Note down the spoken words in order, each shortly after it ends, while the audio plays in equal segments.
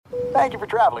Thank you for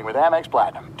traveling with Amex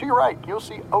Platinum. To your right, you'll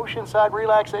see oceanside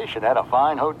relaxation at a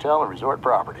fine hotel and resort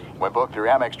property. When booked through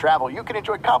Amex Travel, you can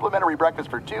enjoy complimentary breakfast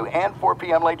for 2 and 4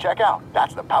 p.m. late checkout.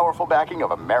 That's the powerful backing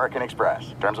of American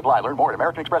Express. Terms apply. Learn more at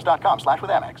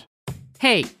americanexpress.com/withAmex.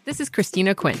 Hey, this is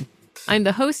Christina Quinn. I'm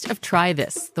the host of Try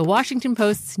This, the Washington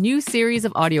Post's new series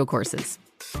of audio courses.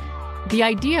 The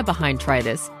idea behind Try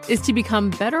This is to become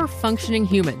better functioning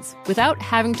humans without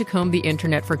having to comb the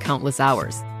internet for countless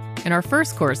hours. In our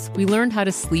first course, we learned how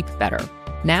to sleep better.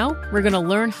 Now, we're going to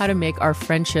learn how to make our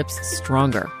friendships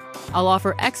stronger. I'll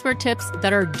offer expert tips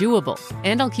that are doable,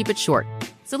 and I'll keep it short.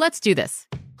 So let's do this.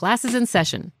 Class is in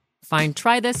session. Find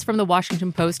Try This from the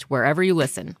Washington Post wherever you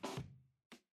listen.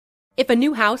 If a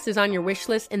new house is on your wish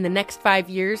list in the next 5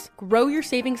 years, grow your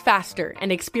savings faster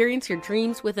and experience your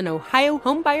dreams with an Ohio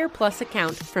Homebuyer Plus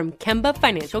account from Kemba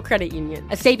Financial Credit Union.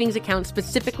 A savings account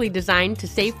specifically designed to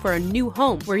save for a new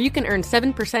home where you can earn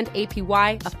 7%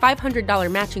 APY, a $500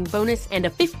 matching bonus, and a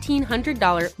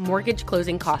 $1,500 mortgage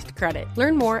closing cost credit.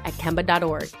 Learn more at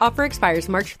Kemba.org. Offer expires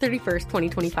March 31st,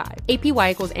 2025.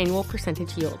 APY equals annual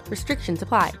percentage yield. Restrictions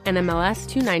apply. NMLS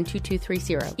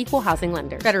 292230. Equal housing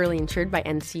lender. Federally insured by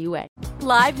NCUA.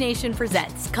 Live Nation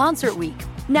presents Concert Week.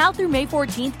 Now through May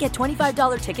 14th, get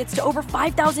 $25 tickets to over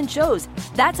 5,000 shows.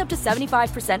 That's up to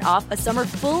 75% off a summer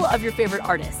full of your favorite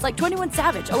artists like 21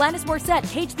 Savage, Alanis Morissette,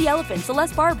 Cage the Elephant,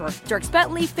 Celeste Barber, Dierks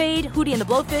Bentley, Fade, Hootie and the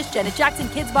Blowfish, Janet Jackson,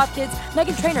 Kids Bop Kids,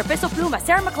 Meghan Trainor, Peso Pluma,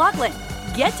 Sarah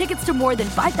McLachlan. Get tickets to more than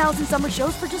 5,000 summer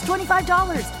shows for just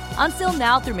 $25. Until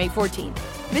now through May 14th.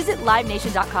 Visit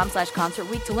LiveNation.com/Concert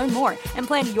Week to learn more and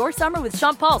plan your summer with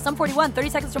Sean Paul, Sum 41, 30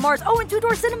 Seconds to Mars, and Two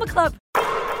Door Cinema Club.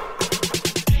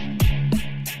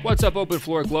 What's up, Open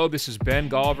Floor Globe? This is Ben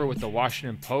Golliver with the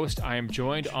Washington Post. I am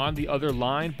joined on the other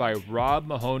line by Rob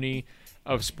Mahoney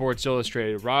of Sports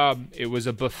Illustrated. Rob, it was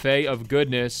a buffet of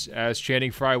goodness, as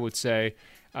Channing Frye would say,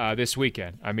 this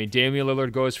weekend. I mean, Damian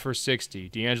Lillard goes for 60.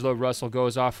 D'Angelo Russell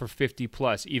goes off for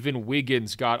 50+. Even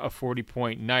Wiggins got a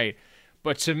 40-point night.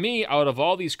 But to me, out of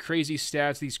all these crazy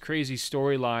stats, these crazy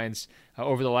storylines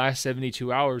over the last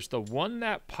 72 hours, the one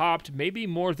that popped maybe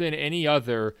more than any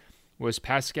other was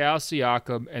Pascal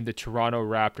Siakam and the Toronto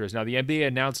Raptors. Now, the NBA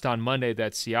announced on Monday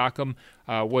that Siakam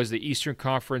was the Eastern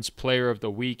Conference Player of the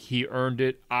Week. He earned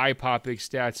it. Eye-popping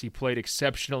stats. He played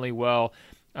exceptionally well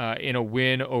in a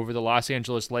win over the Los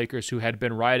Angeles Lakers, who had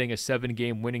been riding a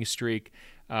 7-game winning streak,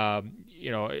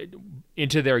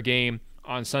 into their game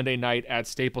on Sunday night at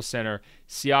Staples Center.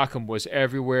 Siakam was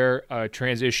everywhere. A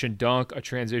transition dunk, a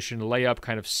transition layup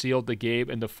kind of sealed the game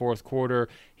in the fourth quarter.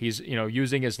 He's,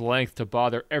 using his length to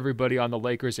bother everybody on the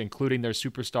Lakers, including their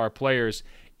superstar players.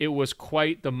 It was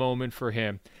quite the moment for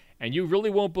him. And you really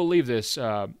won't believe this,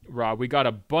 Rob. We got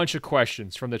a bunch of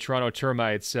questions from the Toronto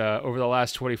Termites over the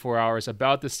last 24 hours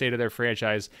about the state of their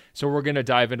franchise, so we're going to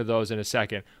dive into those in a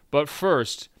second. But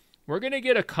first, we're going to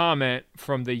get a comment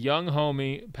from the young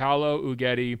homie, Paolo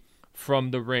Uggetti, from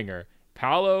The Ringer.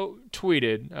 Paolo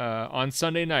tweeted on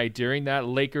Sunday night during that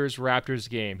Lakers-Raptors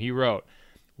game. He wrote,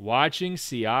 "Watching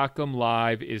Siakam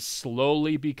live is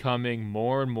slowly becoming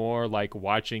more and more like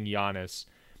watching Giannis."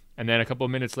 And then a couple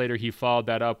of minutes later, he followed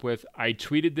that up with, "I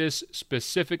tweeted this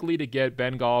specifically to get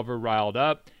Ben Golliver riled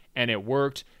up, and it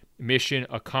worked. Mission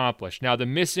accomplished." Now, the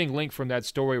missing link from that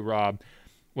story, Rob,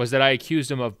 was that I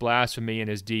accused him of blasphemy in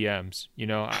his DMs.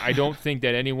 I don't think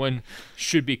that anyone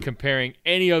should be comparing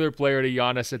any other player to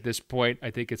Giannis at this point.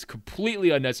 I think it's completely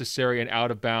unnecessary and out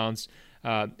of bounds.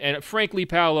 And frankly,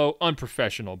 Paolo,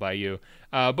 unprofessional by you.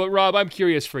 But Rob, I'm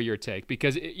curious for your take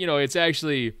because, it's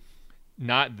actually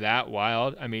not that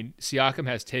wild. I mean, Siakam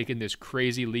has taken this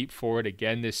crazy leap forward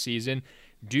again this season.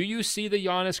 Do you see the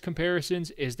Giannis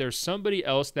comparisons? Is there somebody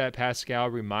else that Pascal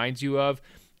reminds you of?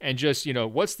 And just,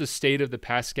 what's the state of the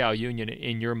Pascal union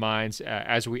in your minds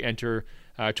as we enter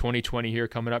 2020 here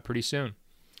coming up pretty soon?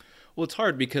 Well, it's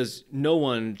hard because no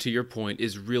one, to your point,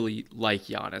 is really like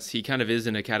Giannis. He kind of is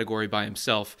in a category by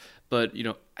himself, but,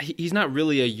 he's not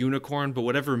really a unicorn, but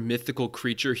whatever mythical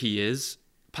creature he is,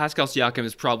 Pascal Siakam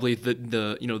is probably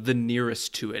the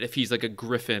nearest to it. If he's like a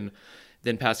griffin,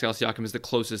 then Pascal Siakam is the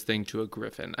closest thing to a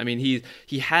griffin. I mean,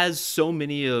 he has so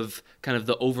many of kind of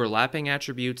the overlapping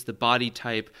attributes, the body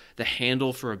type, the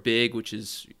handle for a big, which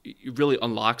is really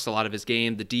unlocks a lot of his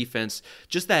game, the defense,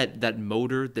 just that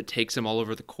motor that takes him all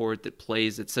over the court, that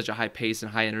plays at such a high pace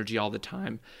and high energy all the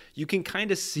time. You can kind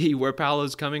of see where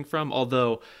Paolo's coming from,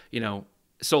 although,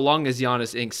 so long as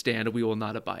Giannis ink stand, we will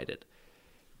not abide it.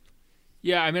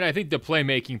 Yeah, I mean, I think the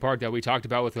playmaking part that we talked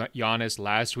about with Giannis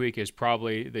last week is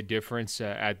probably the difference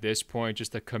at this point,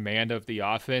 just the command of the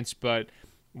offense. But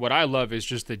what I love is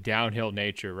just the downhill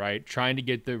nature, right? Trying to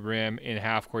get the rim in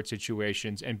half-court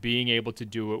situations and being able to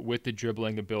do it with the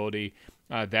dribbling ability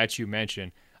that you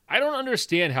mentioned. I don't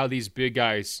understand how these big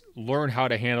guys learn how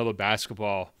to handle the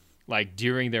basketball like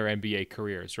during their NBA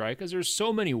careers, right? Because there's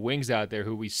so many wings out there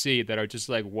who we see that are just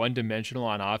like one-dimensional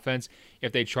on offense.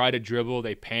 If they try to dribble,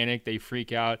 they panic, they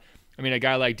freak out. I mean, a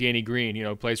guy like Danny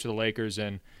Green, plays for the Lakers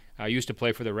and used to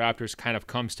play for the Raptors, kind of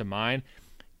comes to mind.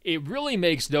 It really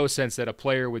makes no sense that a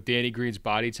player with Danny Green's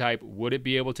body type wouldn't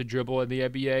be able to dribble in the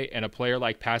NBA, and a player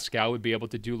like Pascal would be able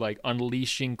to do like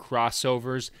unleashing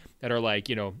crossovers that are like,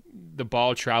 the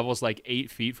ball travels like 8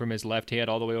 feet from his left hand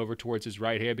all the way over towards his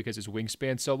right hand because his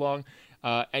wingspan's so long.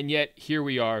 And yet here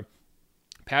we are.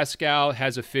 Pascal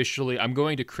has officially, I'm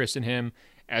going to christen him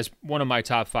as one of my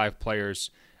top 5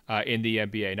 players in the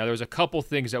NBA. Now, there's a couple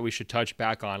things that we should touch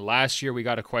back on. Last year, we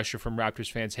got a question from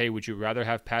Raptors fans, hey, would you rather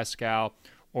have Pascal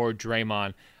or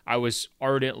Draymond? I was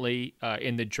ardently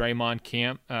in the Draymond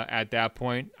camp at that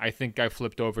point. I think I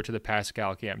flipped over to the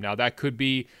Pascal camp. Now, that could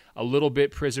be a little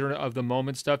bit prisoner of the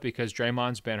moment stuff because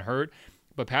Draymond's been hurt,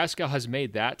 but Pascal has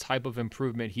made that type of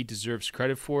improvement. He deserves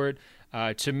credit for it.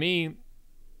 To me,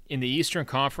 in the Eastern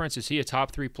Conference, is he a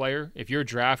top 3 player? If you're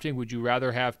drafting, would you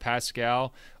rather have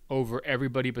Pascal over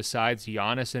everybody besides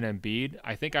Giannis and Embiid?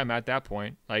 I think I'm at that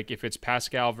point. Like, if it's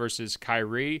Pascal versus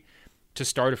Kyrie to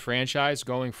start a franchise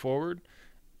going forward,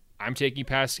 I'm taking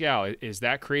Pascal. Is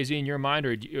that crazy in your mind,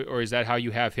 or is that how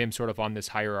you have him sort of on this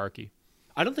hierarchy?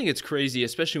 I don't think it's crazy,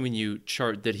 especially when you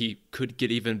chart that he could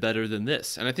get even better than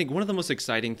this. And I think one of the most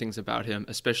exciting things about him,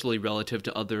 especially relative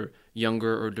to other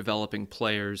younger or developing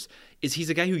players, is he's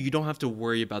a guy who you don't have to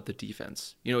worry about the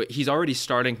defense. He's already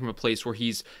starting from a place where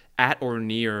he's at or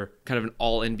near kind of an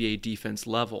all-NBA defense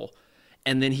level.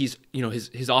 And then he's,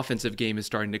 his offensive game is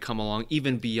starting to come along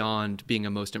even beyond being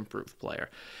a most improved player.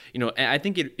 And I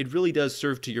think it really does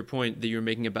serve to your point that you're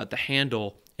making about the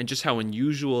handle and just how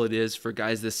unusual it is for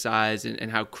guys this size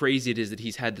and how crazy it is that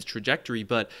he's had this trajectory.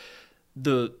 But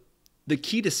the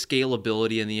key to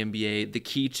scalability in the NBA, the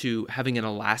key to having an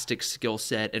elastic skill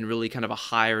set and really kind of a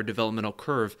higher developmental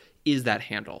curve is that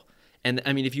handle. And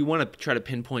I mean, if you want to try to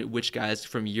pinpoint which guys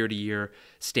from year to year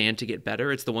stand to get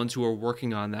better, it's the ones who are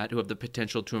working on that, who have the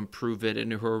potential to improve it,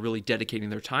 and who are really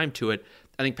dedicating their time to it.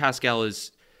 I think Pascal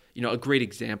is, a great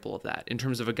example of that in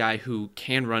terms of a guy who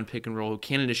can run pick and roll, who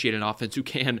can initiate an offense, who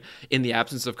can, in the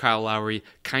absence of Kyle Lowry,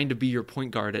 kind of be your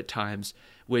point guard at times,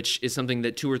 which is something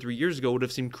that 2 or 3 years ago would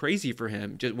have seemed crazy for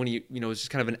him. Just when he, was just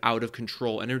kind of an out of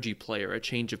control energy player, a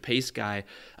change of pace guy,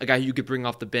 a guy you could bring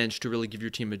off the bench to really give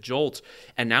your team a jolt.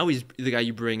 And now he's the guy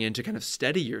you bring in to kind of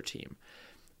steady your team.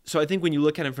 So I think when you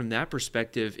look at him from that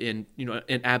perspective in,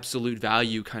 an absolute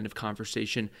value kind of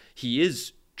conversation, he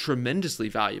is tremendously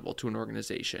valuable to an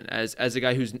organization as a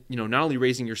guy who's, not only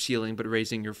raising your ceiling, but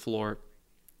raising your floor.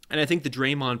 And I think the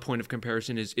Draymond point of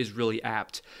comparison is really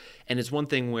apt. And it's one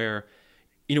thing where,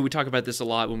 we talk about this a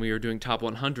lot when we were doing Top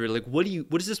 100. Like, what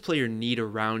does this player need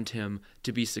around him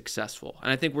to be successful? And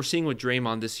I think we're seeing with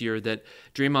Draymond this year that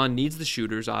Draymond needs the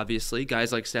shooters, obviously,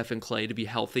 guys like Steph and Klay to be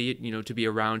healthy, to be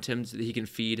around him so that he can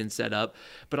feed and set up.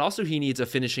 But also he needs a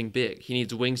finishing big. He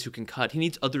needs wings who can cut. He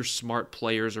needs other smart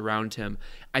players around him.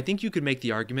 I think you could make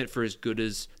the argument, for as good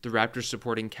as the Raptors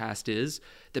supporting cast is,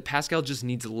 that Pascal just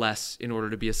needs less in order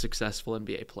to be a successful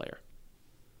NBA player.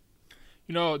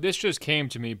 This just came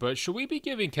to me, but should we be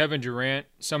giving Kevin Durant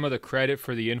some of the credit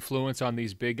for the influence on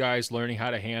these big guys learning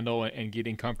how to handle and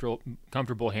getting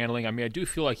comfortable handling? I mean, I do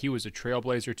feel like he was a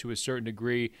trailblazer to a certain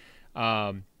degree,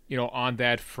 on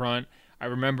that front. I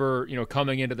remember,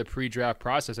 coming into the pre-draft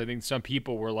process, I think some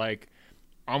people were like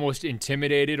almost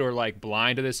intimidated or like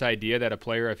blind to this idea that a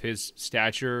player of his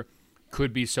stature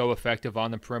could be so effective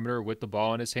on the perimeter with the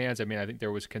ball in his hands. I mean, I think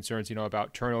there was concerns,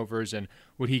 about turnovers and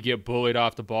would he get bullied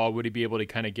off the ball? Would he be able to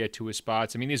kind of get to his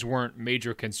spots? I mean, these weren't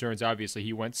major concerns. Obviously,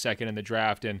 he went second in the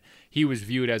draft and he was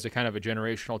viewed as a kind of a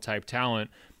generational type talent,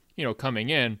 coming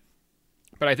in.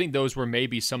 But I think those were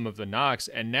maybe some of the knocks.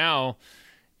 And now,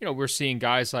 we're seeing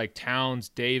guys like Towns,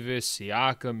 Davis,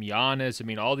 Siakam, Giannis. I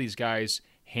mean, all these guys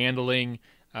handling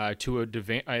to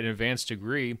an advanced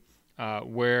degree.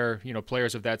 Where,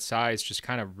 players of that size just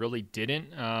kind of really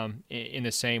didn't in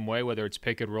the same way, whether it's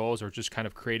pick and rolls or just kind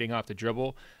of creating off the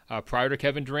dribble prior to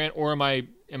Kevin Durant, or am I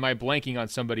blanking on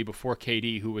somebody before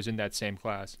KD who was in that same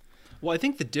class? Well, I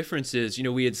think the difference is,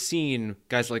 we had seen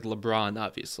guys like LeBron,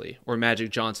 obviously, or Magic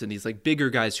Johnson, these like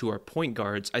bigger guys who are point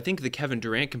guards. I think the Kevin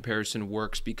Durant comparison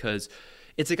works because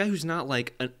it's a guy who's not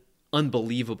like an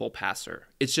unbelievable passer.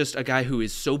 It's just a guy who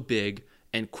is so big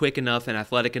and quick enough and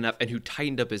athletic enough and who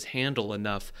tightened up his handle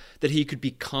enough that he could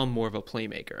become more of a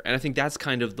playmaker. And I think that's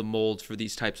kind of the mold for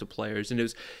these types of players. And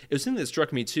it was something that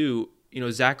struck me too.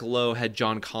 Zach Lowe had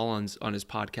John Collins on his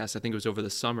podcast. I think it was over the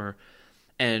summer.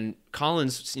 And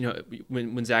Collins,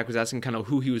 when Zach was asking kind of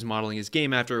who he was modeling his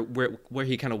game after, where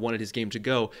he kind of wanted his game to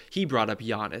go, he brought up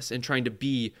Giannis and trying to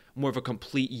be more of a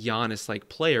complete Giannis-like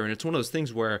player. And it's one of those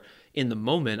things where in the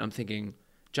moment I'm thinking,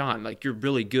 John, like, you're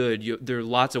really good. There are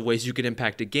lots of ways you could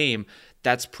impact a game.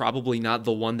 That's probably not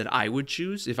the one that I would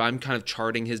choose if I'm kind of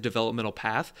charting his developmental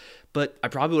path. But I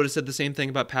probably would have said the same thing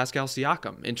about Pascal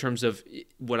Siakam in terms of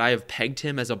would I have pegged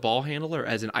him as a ball handler,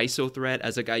 as an ISO threat,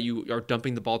 as a guy you are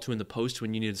dumping the ball to in the post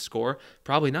when you need to score?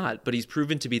 Probably not, but he's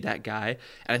proven to be that guy.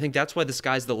 And I think that's why the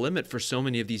sky's the limit for so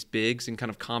many of these bigs and kind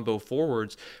of combo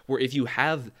forwards, where if you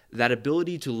have that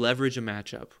ability to leverage a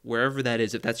matchup, wherever that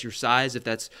is, if that's your size, if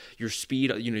that's your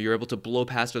speed, you're able to blow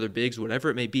past other bigs, whatever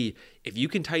it may be, if you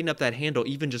can tighten up that handle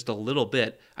even just a little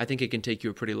bit, I think it can take you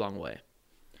a pretty long way.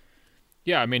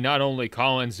 Yeah, I mean, not only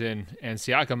Collins and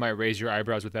Siakam might raise your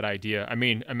eyebrows with that idea. I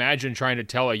mean, imagine trying to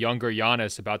tell a younger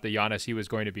Giannis about the Giannis he was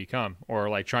going to become, or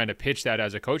like trying to pitch that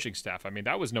as a coaching staff. I mean,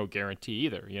 that was no guarantee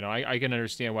either. I can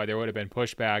understand why there would have been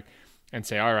pushback and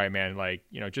say, all right, man, like,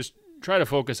 just try to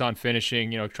focus on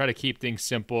finishing, try to keep things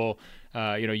simple,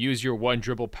 use your one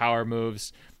dribble power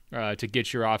moves to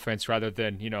get your offense rather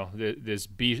than, this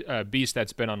beast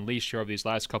that's been unleashed here over these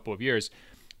last couple of years.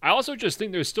 I also just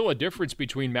think there's still a difference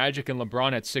between Magic and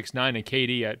LeBron at 6'9" and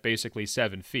KD at basically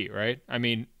 7 feet, right? I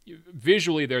mean,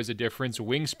 visually there's a difference.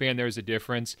 Wingspan, there's a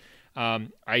difference.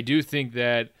 I do think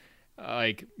that,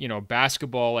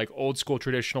 basketball, like old school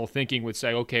traditional thinking would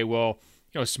say, okay, well,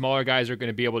 smaller guys are going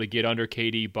to be able to get under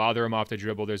KD, bother him off the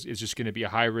dribble. It's just going to be a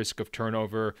high risk of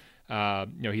turnover.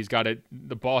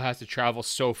 The ball has to travel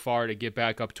so far to get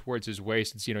back up towards his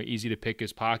waist. It's, easy to pick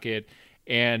his pocket.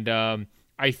 And,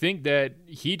 I think that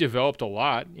he developed a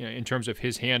lot in terms of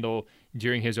his handle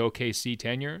during his OKC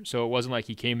tenure. So it wasn't like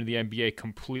he came to the NBA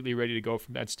completely ready to go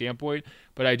from that standpoint.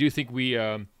 But I do think we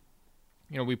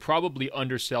probably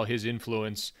undersell his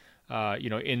influence,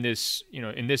 in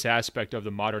this aspect of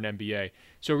the modern NBA.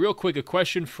 So real quick, a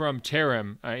question from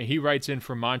Terem. He writes in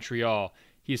from Montreal.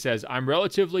 He says, I'm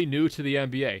relatively new to the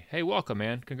NBA. Hey, welcome,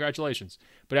 man. Congratulations.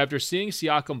 But after seeing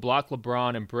Siakam block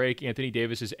LeBron and break Anthony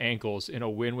Davis's ankles in a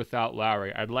win without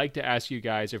Lowry, I'd like to ask you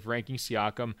guys if ranking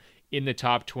Siakam in the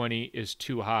top 20 is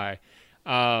too high.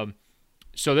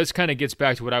 So this kind of gets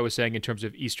back to what I was saying in terms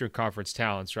of Eastern Conference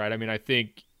talents, right? I mean, I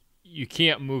think you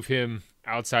can't move him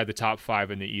outside the top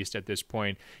 5 in the East at this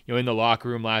point. In the locker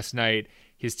room last night,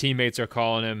 his teammates are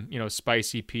calling him,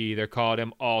 Spicy P. They're calling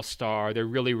him All-Star. They're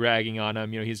really ragging on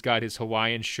him. He's got his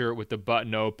Hawaiian shirt with the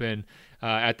button open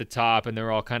at the top, and they're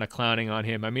all kind of clowning on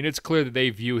him. I mean, it's clear that they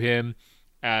view him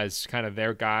as kind of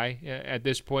their guy at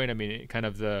this point. I mean, kind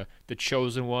of the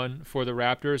chosen one for the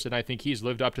Raptors, and I think he's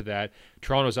lived up to that.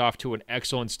 Toronto's off to an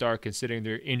excellent start considering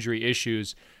their injury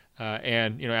issues.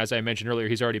 And, as I mentioned earlier,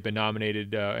 he's already been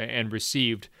nominated and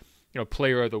received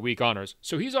Player of the Week honors.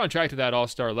 So he's on track to that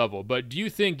All-Star level. But do you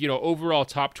think, overall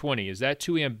top 20, is that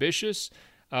too ambitious,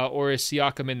 or is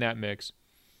Siakam in that mix?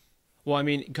 Well, I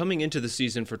mean, coming into the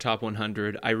season for top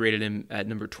 100, I rated him at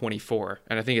number 24.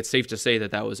 And I think it's safe to say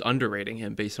that that was underrating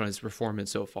him based on his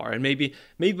performance so far. And maybe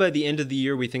by the end of the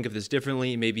year, we think of this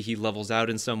differently. Maybe he levels out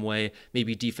in some way.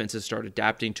 Maybe defenses start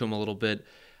adapting to him a little bit.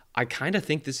 I kind of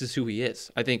think this is who he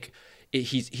is. I think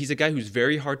he's a guy who's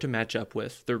very hard to match up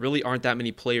with. There really aren't that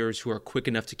many players who are quick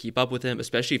enough to keep up with him,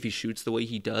 especially if he shoots the way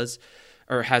he does,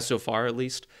 or has so far at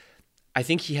least. I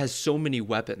think he has so many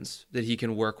weapons that he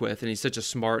can work with, and he's such a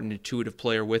smart and intuitive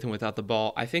player with and without the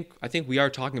ball. I think we are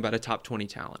talking about a top 20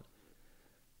 talent.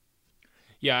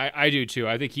 Yeah, I do too.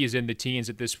 I think he's in the teens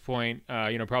at this point,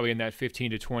 probably in that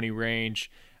 15 to 20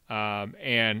 range.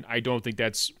 And I don't think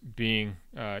that's being,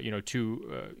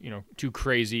 too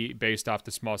crazy based off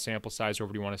the small sample size, or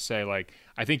what do you want to say? Like,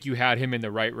 I think you had him in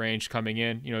the right range coming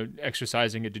in,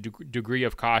 exercising a degree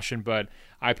of caution, but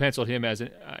I penciled him as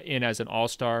an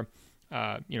all-star,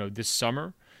 this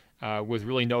summer, with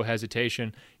really no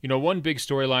hesitation. One big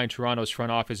storyline Toronto's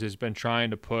front office has been trying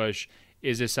to push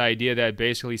is this idea that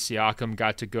basically Siakam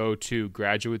got to go to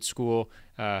graduate school,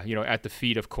 at the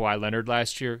feet of Kawhi Leonard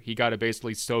last year. He got to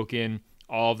basically soak in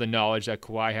all of the knowledge that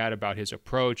Kawhi had about his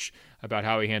approach, about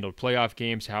how he handled playoff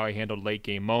games, how he handled late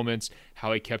game moments,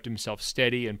 how he kept himself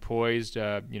steady and poised,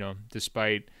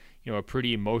 despite, a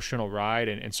pretty emotional ride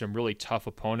and some really tough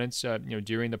opponents,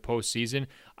 during the postseason.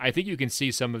 I think you can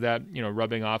see some of that,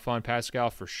 rubbing off on Pascal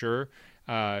for sure.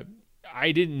 I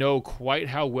didn't know quite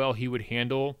how well he would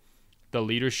handle the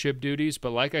leadership duties.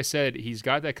 But like I said, he's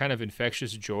got that kind of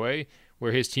infectious joy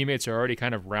where his teammates are already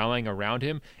kind of rallying around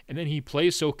him. And then he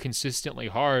plays so consistently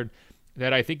hard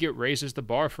that I think it raises the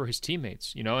bar for his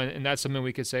teammates, and that's something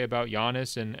we could say about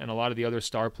Giannis and a lot of the other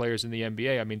star players in the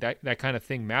NBA. I mean, that kind of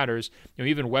thing matters.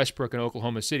 Even Westbrook in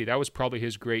Oklahoma City, that was probably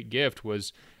his great gift,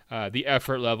 was the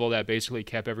effort level that basically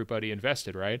kept everybody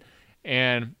invested, right?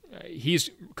 And he's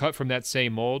cut from that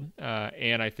same mold,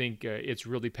 and I think it's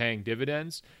really paying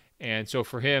dividends. And so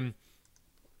for him,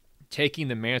 taking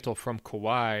the mantle from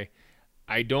Kawhi,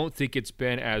 I don't think it's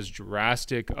been as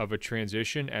drastic of a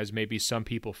transition as maybe some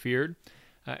people feared.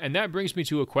 And that brings me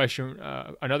to a question,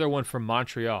 another one from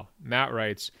Montreal. Matt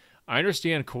writes, I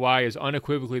understand Kawhi is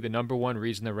unequivocally the number one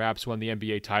reason the Raps won the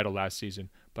NBA title last season,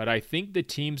 but I think the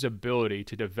team's ability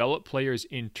to develop players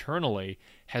internally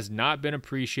has not been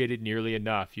appreciated nearly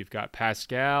enough. You've got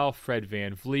Pascal, Fred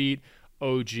VanVleet,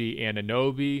 OG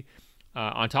Anunoby.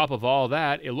 On top of all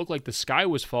that, it looked like the sky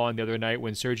was falling the other night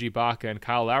when Serge Ibaka and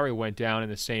Kyle Lowry went down in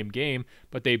the same game,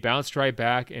 but they bounced right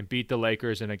back and beat the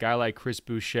Lakers, and a guy like Chris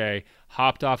Boucher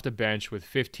hopped off the bench with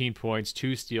 15 points,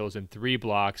 2 steals, and 3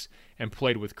 blocks, and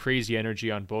played with crazy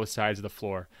energy on both sides of the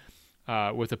floor.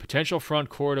 With the potential front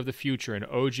court of the future and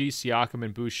OG, Siakam,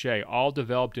 and Boucher all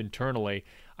developed internally,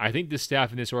 I think the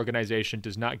staff in this organization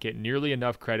does not get nearly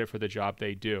enough credit for the job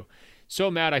they do. So,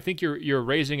 Matt, I think you're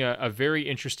raising a very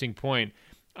interesting point.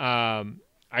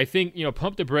 I think,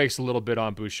 pump the brakes a little bit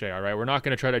on Boucher, all right? We're not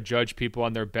going to try to judge people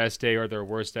on their best day or their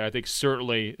worst day. I think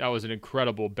certainly that was an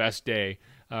incredible best day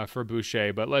for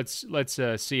Boucher. But let's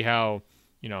see how,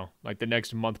 the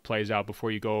next month plays out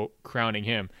before you go crowning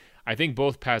him. I think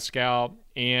both Pascal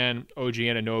and OG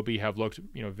Anunoby have looked,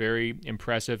 very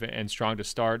impressive and strong to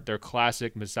start. They're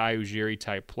classic Masai Ujiri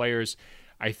type players.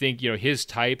 I think, his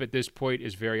type at this point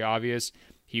is very obvious.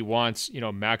 He wants,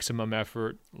 maximum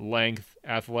effort, length,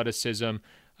 athleticism.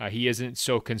 He isn't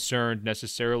so concerned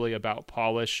necessarily about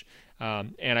polish.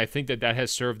 And I think that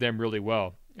has served them really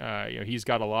well. He's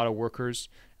got a lot of workers,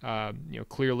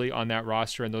 clearly on that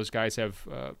roster, and those guys have,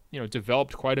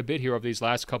 developed quite a bit here over these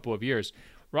last couple of years.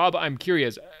 Rob, I'm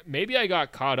curious, maybe I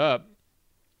got caught up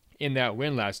in that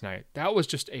win last night. That was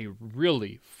just a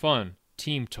really fun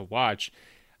team to watch.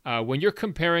 When you're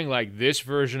comparing like this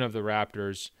version of the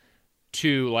Raptors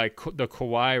to like the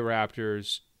Kawhi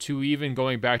Raptors to even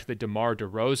going back to the DeMar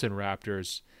DeRozan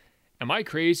Raptors, am I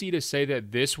crazy to say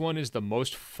that this one is the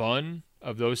most fun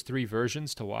of those three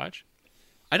versions to watch?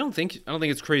 I don't think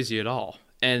it's crazy at all.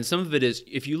 And some of it is,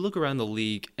 if you look around the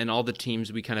league and all the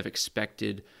teams we kind of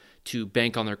expected to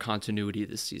bank on their continuity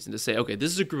this season, to say, okay,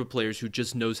 this is a group of players who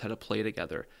just knows how to play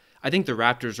together. I think the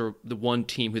Raptors are the one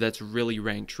team who that's really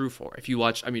rang true for. If you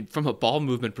watch, from a ball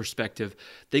movement perspective,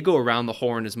 they go around the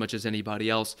horn as much as anybody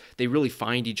else. They really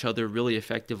find each other really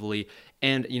effectively.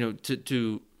 And,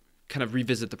 to kind of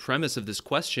revisit the premise of this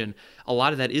question, a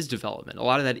lot of that is development. A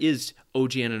lot of that is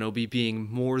OG Anunoby being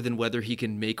more than whether he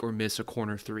can make or miss a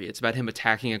corner three. It's about him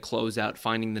attacking a closeout,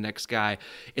 finding the next guy.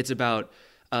 It's about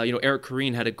Eric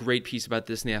Koreen had a great piece about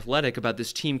this in The Athletic, about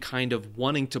this team kind of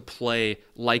wanting to play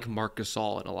like Marc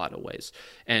Gasol in a lot of ways.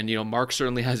 And, Marc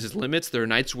certainly has his limits. There are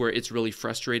nights where it's really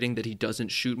frustrating that he doesn't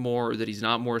shoot more or that he's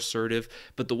not more assertive.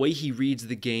 But the way he reads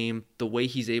the game, the way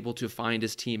he's able to find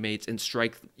his teammates and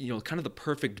strike, kind of the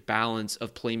perfect balance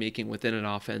of playmaking within an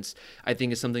offense, I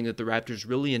think is something that the Raptors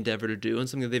really endeavor to do and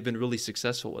something that they've been really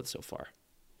successful with so far.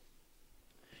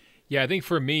 Yeah, I think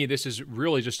for me, this is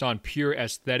really just on pure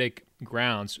aesthetic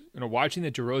grounds. Watching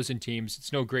the DeRozan teams,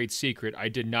 it's no great secret. I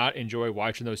did not enjoy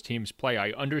watching those teams play. I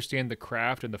understand the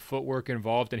craft and the footwork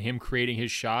involved in him creating his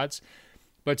shots,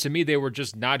 but to me, they were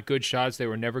just not good shots. They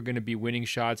were never going to be winning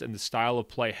shots, and the style of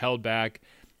play held back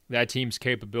that team's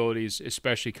capabilities,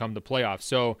 especially come the playoffs.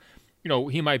 So,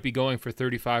 he might be going for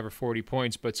 35 or 40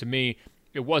 points, but to me,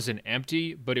 it wasn't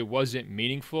empty, but it wasn't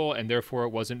meaningful, and therefore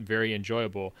it wasn't very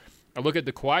enjoyable. I look at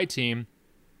the Kawhi team.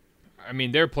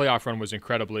 Their playoff run was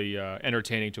incredibly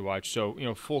entertaining to watch. So,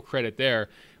 full credit there.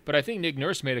 But I think Nick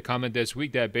Nurse made a comment this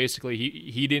week that basically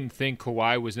he didn't think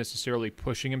Kawhi was necessarily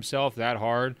pushing himself that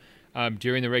hard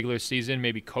during the regular season,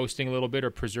 maybe coasting a little bit or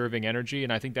preserving energy.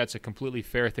 And I think that's a completely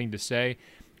fair thing to say.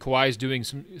 Kawhi's doing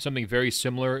something very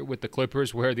similar with the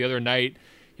Clippers, where the other night,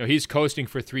 he's coasting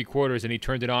for 3 quarters and he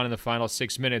turned it on in the final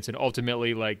 6 minutes, and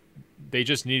ultimately, they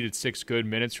just needed 6 good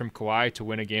minutes from Kawhi to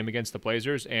win a game against the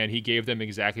Blazers, and he gave them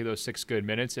exactly those 6 good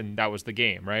minutes, and that was the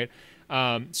game, right?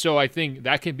 So I think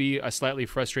that can be a slightly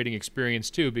frustrating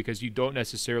experience too, because you don't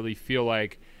necessarily feel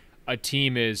like a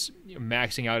team is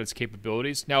maxing out its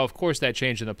capabilities. Now, of course, that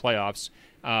changed in the playoffs,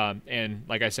 and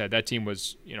like I said, that team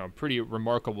was, a pretty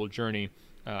remarkable journey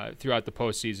throughout the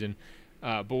postseason.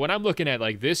 But when I'm looking at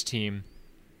like this team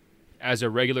as a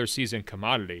regular season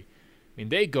commodity, I mean,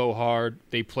 they go hard,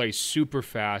 they play super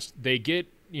fast, they get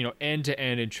end to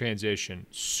end in transition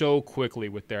so quickly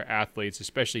with their athletes,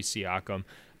 especially Siakam.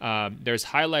 There's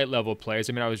highlight level plays.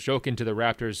 I mean, I was joking to the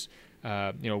Raptors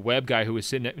web guy who was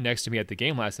sitting next to me at the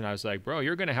game last night. I was like, bro,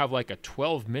 you're going to have like a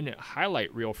 12-minute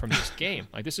highlight reel from this game.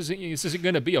 Like, this isn't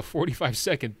going to be a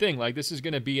 45-second thing. Like, this is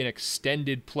going to be an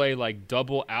extended play, like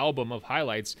double album of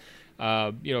highlights,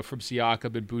 from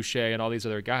Siakam and Boucher and all these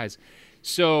other guys.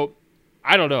 So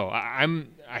I don't know.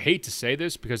 I hate to say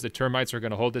this because the termites are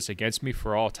going to hold this against me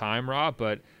for all time, Rob,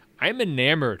 but I'm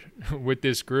enamored with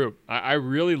this group. I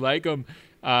really like them.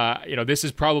 This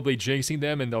is probably jinxing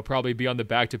them, and they'll probably be on the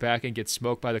back-to-back and get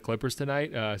smoked by the Clippers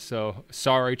tonight. So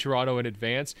sorry, Toronto, in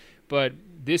advance. But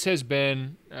this has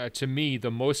been, to me,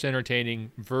 the most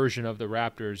entertaining version of the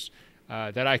Raptors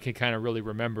that I can kind of really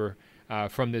remember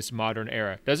from this modern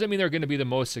era. Doesn't mean they're going to be the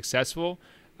most successful,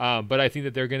 but I think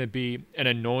that they're going to be an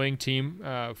annoying team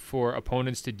for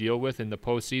opponents to deal with in the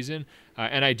postseason.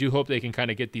 And I do hope they can kind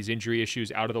of get these injury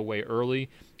issues out of the way early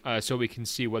so we can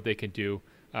see what they can do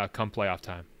come playoff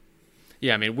time.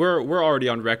 Yeah, I mean, we're already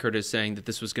on record as saying that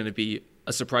this was going to be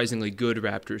a surprisingly good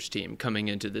Raptors team coming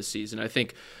into this season. I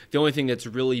think the only thing that's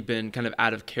really been kind of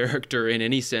out of character in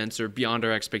any sense or beyond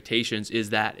our expectations is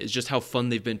just how fun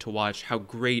they've been to watch, how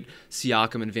great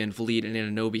Siakam and Van Vliet and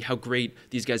Anunoby, how great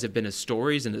these guys have been as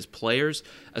stories and as players,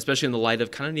 especially in the light of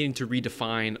kind of needing to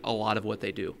redefine a lot of what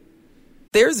they do.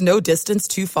 There's no distance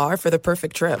too far for the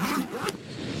perfect trip.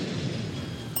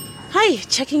 Hi,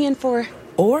 checking in for...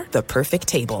 Or the perfect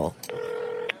table.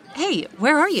 Hey,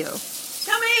 where are you?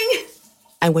 Coming!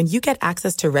 And when you get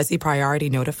access to Resi Priority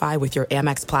Notify with your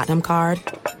Amex Platinum card...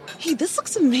 Hey, this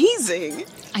looks amazing!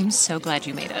 I'm so glad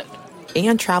you made it.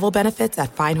 And travel benefits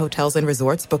at fine hotels and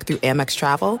resorts booked through Amex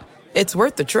Travel, it's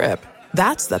worth the trip.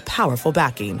 That's the powerful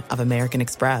backing of American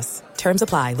Express. Terms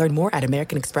apply. Learn more at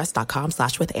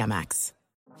americanexpress.com/withAmex.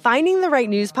 Finding the right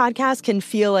news podcast can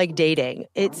feel like dating.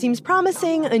 It seems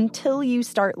promising until you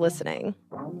start listening.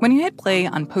 When you hit play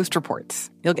on Post Reports,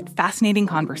 you'll get fascinating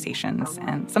conversations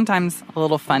and sometimes a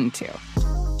little fun, too.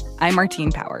 I'm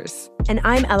Martine Powers. And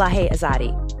I'm Elahe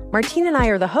Azadi. Martine and I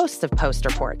are the hosts of Post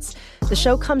Reports. The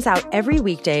show comes out every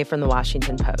weekday from The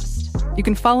Washington Post. You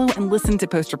can follow and listen to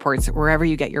Post Reports wherever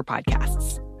you get your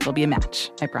podcasts. It'll be a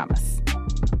match, I promise.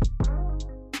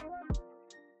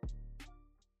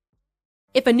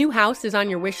 If a new house is on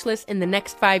your wish list in the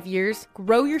next 5 years,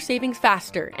 grow your savings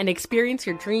faster and experience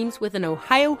your dreams with an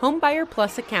Ohio Homebuyer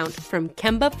Plus account from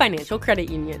Kemba Financial Credit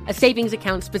Union. A savings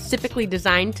account specifically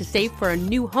designed to save for a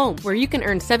new home where you can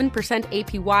earn 7%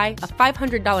 APY, a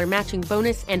 $500 matching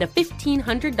bonus, and a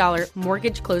 $1,500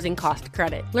 mortgage closing cost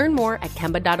credit. Learn more at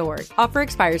Kemba.org. Offer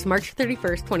expires March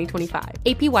 31st, 2025.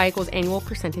 APY equals annual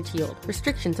percentage yield.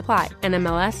 Restrictions apply.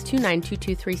 NMLS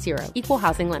 292230. Equal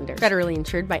housing lender. Federally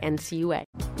insured by NCUA.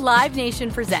 Live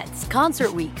Nation presents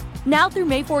Concert Week. Now through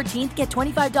May 14th, get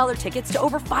 $25 tickets to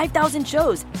over 5,000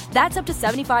 shows. That's up to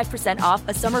 75% off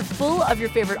a summer full of your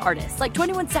favorite artists like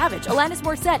 21 Savage, Alanis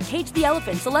Morissette, Cage the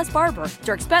Elephant, Celeste Barber,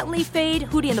 Dierks Bentley, Fade,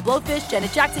 Hootie and the Blowfish,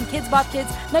 Janet Jackson, Kidz Bop Kids,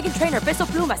 Meghan Trainor, Peso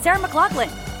Pluma, Sarah McLachlan.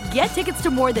 Get tickets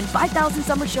to more than 5,000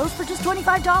 summer shows for just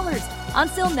 $25.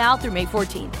 Until now through May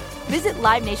 14th. Visit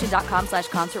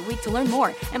LiveNation.com/Concert Week to learn more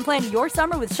and plan your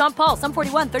summer with Sean Paul, Sum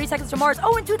 41, 30 Seconds to Mars,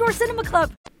 and Two Door Cinema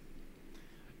Club.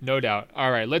 No doubt.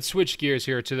 All right, let's switch gears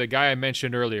here to the guy I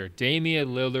mentioned earlier, Damian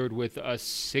Lillard with a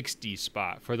 60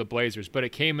 spot for the Blazers, but it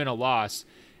came in a loss.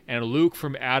 And Luke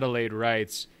from Adelaide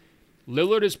writes,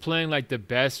 Lillard is playing like the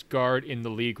best guard in the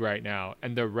league right now,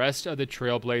 and the rest of the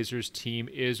Trailblazers team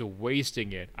is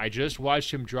wasting it. I just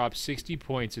watched him drop 60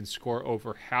 points and score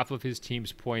over half of his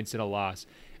team's points in a loss.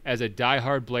 As a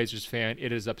diehard Blazers fan,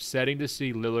 it is upsetting to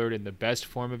see Lillard in the best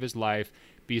form of his life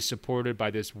be supported by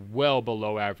this well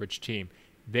below average team.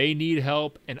 They need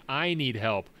help, and I need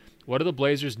help. What do the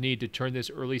Blazers need to turn this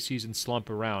early season slump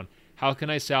around? How can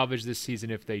I salvage this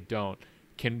season if they don't?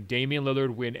 Can Damian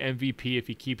Lillard win MVP if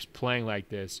he keeps playing like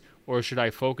this? Or should I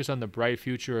focus on the bright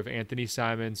future of Anthony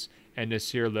Simons and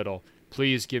Nasir Little?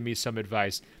 Please give me some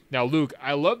advice. Now, Luke,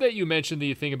 I love that you mentioned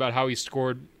the thing about how he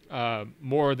scored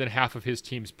more than half of his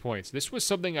team's points. This was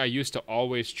something I used to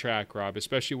always track, Rob,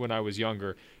 especially when I was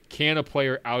younger. Can a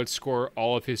player outscore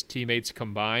all of his teammates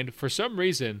combined? For some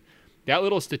reason, that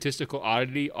little statistical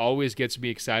oddity always gets me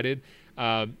excited.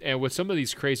 And with some of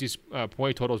these crazy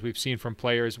point totals we've seen from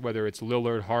players, whether it's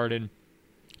Lillard, Harden,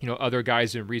 other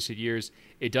guys in recent years,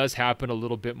 it does happen a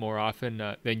little bit more often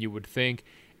than you would think.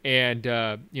 And,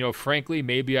 frankly,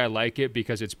 maybe I like it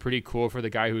because it's pretty cool for the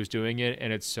guy who's doing it,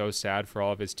 and it's so sad for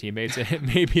all of his teammates. And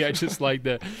maybe I just like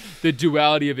the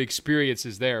duality of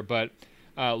experiences there. But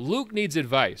Luke needs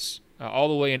advice all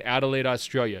the way in Adelaide,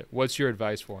 Australia. What's your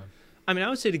advice for him? I mean, I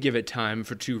would say to give it time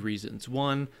for two reasons.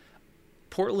 One,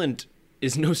 Portland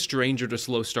is no stranger to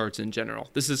slow starts in general.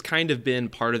 This has kind of been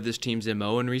part of this team's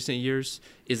MO in recent years,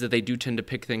 is that they do tend to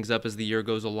pick things up as the year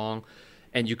goes along.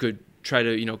 And you could try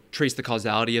to, trace the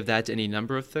causality of that to any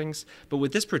number of things. But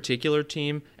with this particular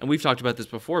team, and we've talked about this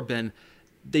before, Ben,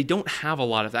 they don't have a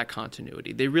lot of that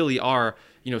continuity. They really are,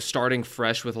 starting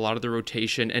fresh with a lot of the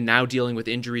rotation and now dealing with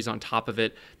injuries on top of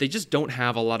it. They just don't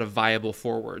have a lot of viable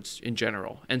forwards in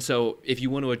general. And so if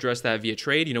you want to address that via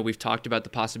trade, we've talked about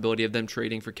the possibility of them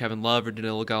trading for Kevin Love or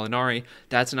Danilo Gallinari.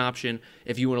 That's an option.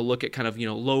 If you want to look at kind of,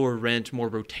 lower rent, more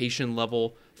rotation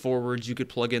level forwards you could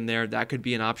plug in there, that could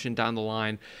be an option down the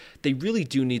line. They really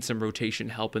do need some rotation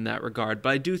help in that regard. But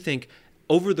I do think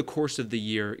over the course of the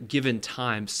year, given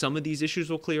time, some of these issues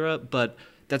will clear up, but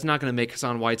that's not going to make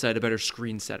Hassan Whiteside a better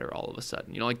screen setter all of a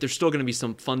sudden. There's still going to be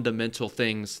some fundamental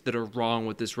things that are wrong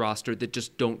with this roster that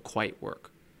just don't quite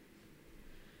work.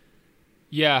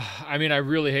 Yeah, I mean, I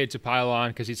really hate to pile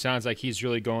on because he sounds like he's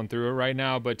really going through it right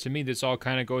now, but to me, this all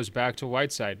kind of goes back to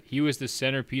Whiteside. He was the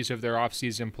centerpiece of their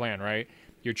offseason plan, right?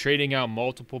 You're trading out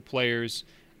multiple players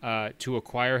to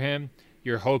acquire him.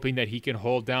 You're hoping that he can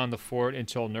hold down the fort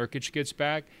until Nurkic gets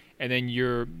back. And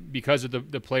then because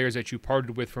of the players that you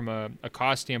parted with from a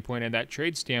cost standpoint and that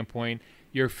trade standpoint,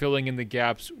 you're filling in the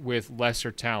gaps with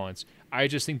lesser talents. I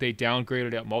just think they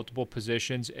downgraded at multiple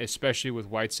positions, especially with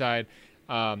Whiteside.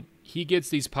 He gets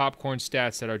these popcorn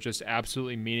stats that are just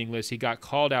absolutely meaningless. He got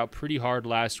called out pretty hard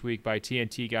last week by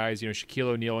TNT guys, Shaquille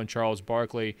O'Neal and Charles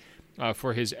Barkley,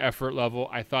 for his effort level.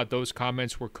 I thought those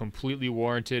comments were completely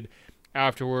warranted.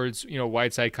 Afterwards,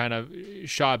 Whiteside kind of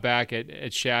shot back at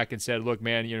Shaq and said, look,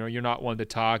 man, you're not one to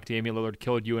talk. Damian Lillard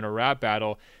killed you in a rap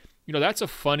battle. That's a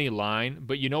funny line,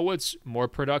 but what's more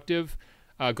productive?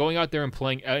 Going out there and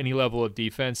playing any level of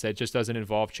defense that just doesn't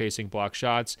involve chasing block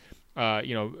shots.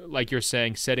 Like you're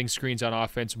saying, setting screens on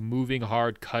offense, moving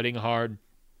hard, cutting hard,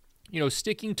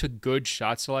 sticking to good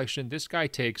shot selection. This guy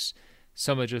takes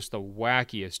some of just the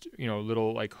wackiest,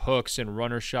 little like hooks and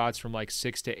runner shots from like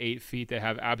 6 to 8 feet that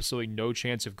have absolutely no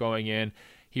chance of going in.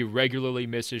 He regularly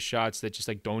misses shots that just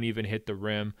like don't even hit the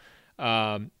rim.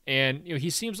 And he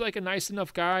seems like a nice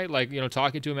enough guy, like,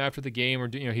 talking to him after the game or,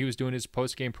 he was doing his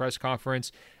post-game press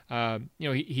conference.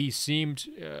 He seemed,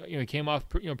 he came off,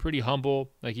 pretty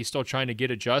humble, like he's still trying to get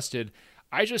adjusted.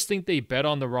 I just think they bet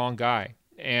on the wrong guy.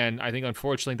 And I think,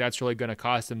 unfortunately, that's really going to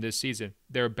cost them this season.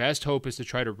 Their best hope is to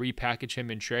try to repackage him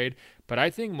in trade. But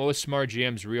I think most smart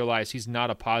GMs realize he's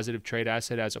not a positive trade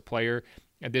asset as a player.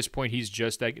 At this point, he's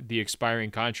just like the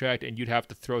expiring contract, and you'd have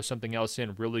to throw something else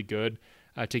in really good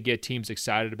to get teams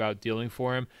excited about dealing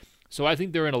for him. So I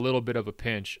think they're in a little bit of a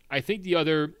pinch. I think the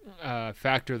other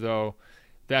factor, though,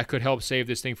 that could help save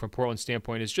this thing from Portland's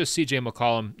standpoint is just CJ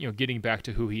McCollum, getting back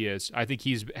to who he is. I think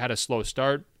he's had a slow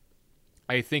start.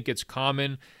 I think it's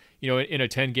common, in a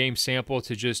 10-game sample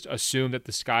to just assume that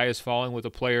the sky is falling with a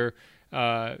player.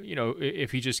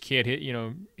 If he just can't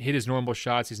hit his normal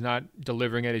shots, he's not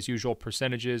delivering at his usual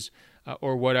percentages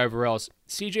or whatever else.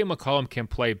 CJ McCollum can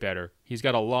play better. He's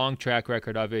got a long track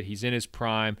record of it. He's in his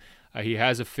prime. He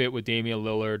has a fit with Damian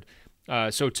Lillard.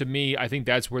 So to me, I think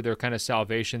that's where their kind of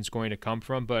salvation is going to come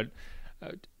from. But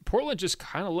Portland just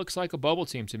kind of looks like a bubble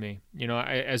team to me.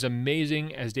 As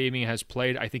amazing as Damian has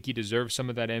played, I think he deserves some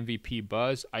of that MVP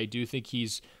buzz. I do think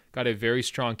he's got a very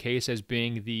strong case as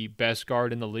being the best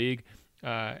guard in the league,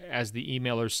 as the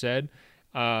emailer said.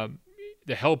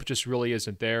 The help just really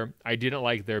isn't there. I didn't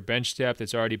like their bench depth.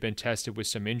 It's already been tested with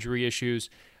some injury issues.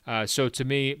 So to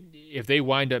me, if they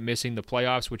wind up missing the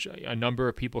playoffs, which a number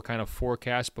of people kind of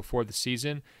forecast before the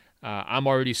season, I'm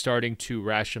already starting to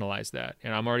rationalize that,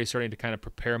 and I'm already starting to kind of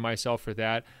prepare myself for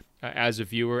that as a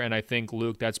viewer, and I think,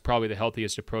 Luke, that's probably the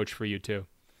healthiest approach for you too.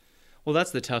 Well,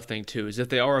 that's the tough thing too, is if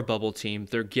they are a bubble team,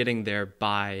 they're getting there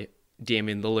by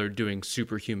Damian Lillard doing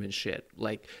superhuman shit.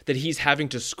 Like, that he's having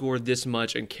to score this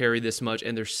much and carry this much,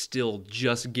 and they're still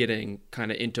just getting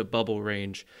kind of into bubble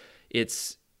range.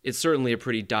 It's certainly a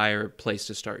pretty dire place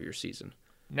to start your season.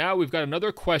 Now we've got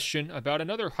another question about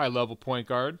another high-level point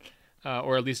guard,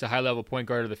 or at least a high-level point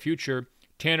guard of the future.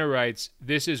 Tanner writes,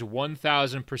 "This is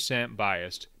 1,000%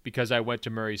 biased because I went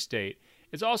to Murray State.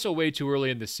 It's also way too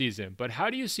early in the season, but how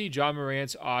do you see Ja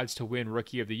Morant's odds to win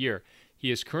Rookie of the Year?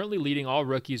 He is currently leading all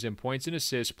rookies in points and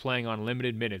assists, playing on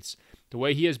limited minutes. The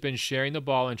way he has been sharing the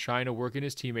ball and trying to work in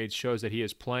his teammates shows that he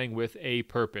is playing with a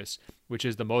purpose, which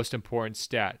is the most important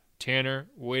stat. Tanner,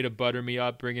 way to butter me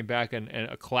up, bringing back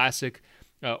a classic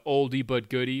oldie but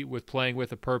goodie with playing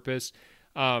with a purpose.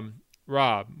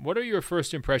 Rob, what are your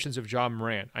first impressions of Ja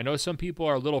Morant? I know some people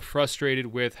are a little frustrated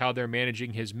with how they're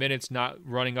managing his minutes, not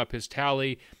running up his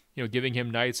tally, giving him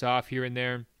nights off here and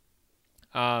there.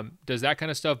 Does that kind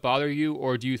of stuff bother you,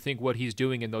 or do you think what he's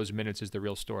doing in those minutes is the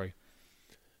real story?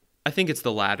 I think it's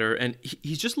the latter, and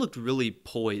he's just looked really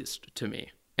poised to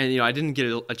me. And, I didn't get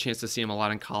a chance to see him a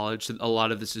lot in college, so a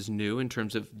lot of this is new in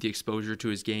terms of the exposure to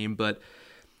his game, but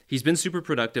he's been super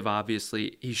productive,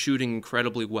 obviously. He's shooting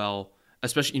incredibly well,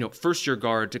 especially, first-year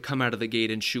guard to come out of the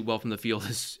gate and shoot well from the field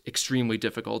is extremely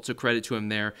difficult, so credit to him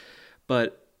there.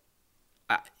 But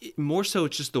more so,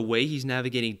 it's just the way he's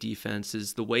navigating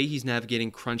defenses, the way he's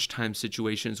navigating crunch time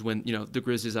situations when, the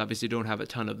Grizzlies obviously don't have a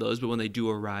ton of those, but when they do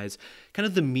arise, kind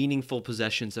of the meaningful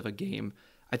possessions of a game.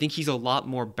 I think he's a lot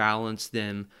more balanced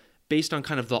than, based on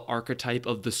kind of the archetype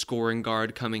of the scoring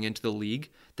guard coming into the league,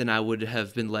 than I would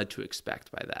have been led to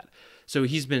expect by that. So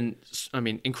he's been,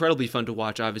 incredibly fun to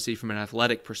watch, obviously, from an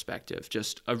athletic perspective,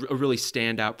 just a really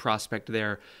standout prospect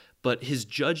there. But his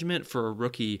judgment for a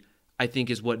rookie, I think,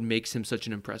 is what makes him such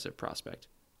an impressive prospect.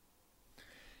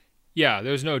 Yeah,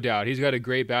 there's no doubt. He's got a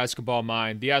great basketball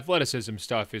mind. The athleticism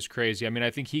stuff is crazy.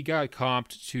 I think he got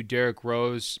comped to Derrick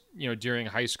Rose, during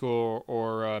high school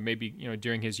or maybe,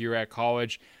 during his year at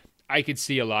college. I could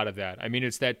see a lot of that.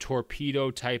 It's that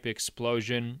torpedo type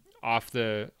explosion off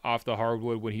the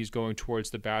hardwood when he's going towards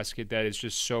the basket that is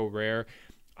just so rare.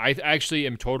 I actually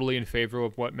am totally in favor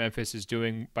of what Memphis is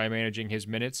doing by managing his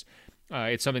minutes.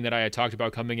 It's something that I had talked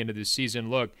about coming into this season.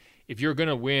 Look, if you're going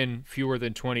to win fewer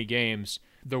than 20 games,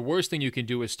 the worst thing you can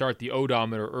do is start the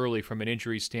odometer early from an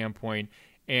injury standpoint.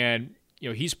 And,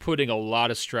 he's putting a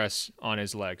lot of stress on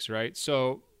his legs, right?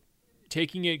 So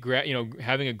taking it,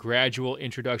 having a gradual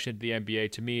introduction to the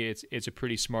NBA, to me, it's a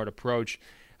pretty smart approach,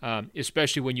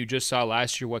 especially when you just saw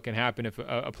last year what can happen if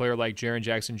a player like Jaren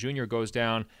Jackson Jr. goes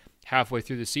down halfway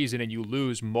through the season and you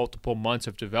lose multiple months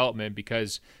of development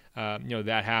because,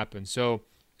 that happens. So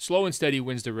slow and steady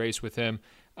wins the race with him.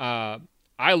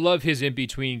 I love his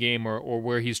in-between game or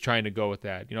where he's trying to go with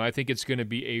that. I think it's going to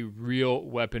be a real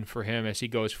weapon for him as he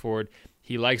goes forward.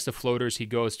 He likes the floaters. He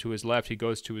goes to his left. He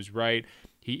goes to his right.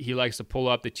 He likes to pull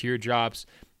up the teardrops.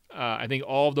 I think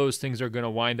all of those things are going to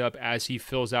wind up as he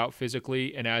fills out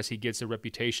physically and as he gets a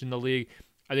reputation in the league.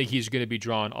 I think he's going to be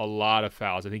drawing a lot of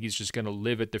fouls. I think he's just going to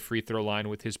live at the free throw line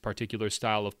with his particular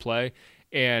style of play.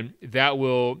 And that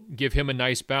will give him a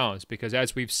nice balance because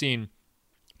as we've seen,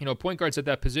 point guards at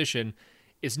that position,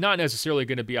 it's not necessarily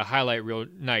going to be a highlight reel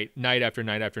night after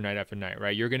night after night after night,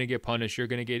 right? You're going to get punished. You're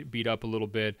going to get beat up a little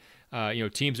bit.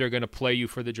 Teams are going to play you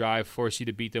for the drive, force you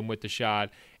to beat them with the shot.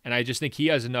 And I just think he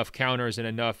has enough counters and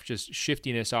enough just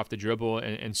shiftiness off the dribble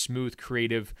and smooth,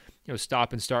 creative,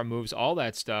 stop and start moves, all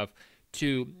that stuff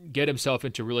to get himself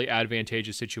into really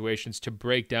advantageous situations to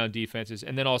break down defenses.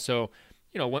 And then also,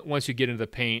 once you get into the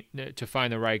paint, to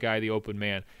find the right guy, the open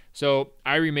man. So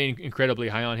I remain incredibly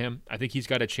high on him. I think he's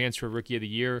got a chance for Rookie of the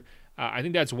Year. I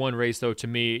think that's one race, though, to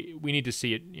me, we need to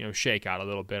see it, shake out a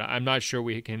little bit. I'm not sure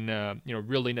we can,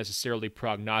 really necessarily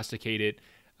prognosticate it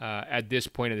at this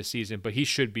point of the season, but he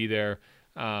should be there,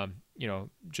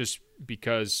 just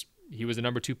because he was the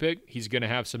number 2 pick. He's going to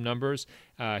have some numbers.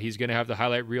 He's going to have the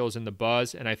highlight reels and the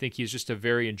buzz, and I think he's just a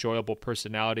very enjoyable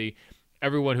personality.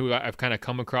 Everyone who I've kind of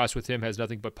come across with him has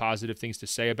nothing but positive things to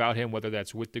say about him, whether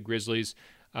that's with the Grizzlies,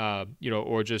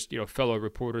 or just, fellow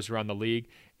reporters around the league.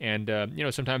 And,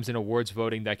 sometimes in awards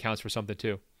voting, that counts for something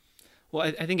too.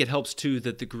 Well, I think it helps too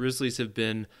that the Grizzlies have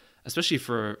been, especially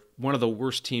for one of the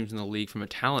worst teams in the league from a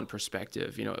talent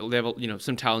perspective, they have,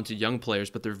 some talented young players,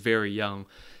 but they're very young.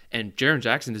 And Jaren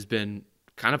Jackson has been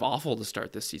kind of awful to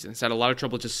start this season. He's had a lot of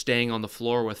trouble just staying on the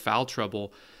floor with foul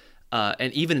trouble.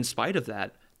 And even in spite of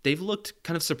that, they've looked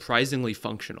kind of surprisingly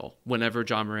functional whenever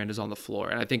Ja Morant is on the floor.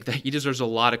 And I think that he deserves a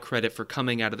lot of credit for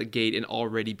coming out of the gate and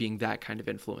already being that kind of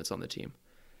influence on the team.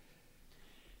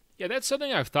 Yeah, that's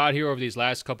something I've thought here over these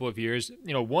last couple of years.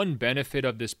 One benefit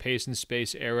of this pace and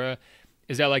space era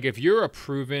is that, if you're a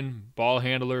proven ball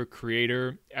handler,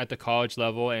 creator at the college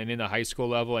level and in the high school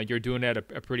level, and you're doing it at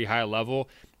a pretty high level,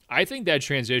 I think that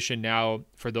transition now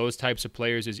for those types of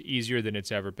players is easier than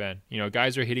it's ever been.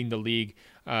 Guys are hitting the league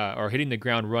or hitting the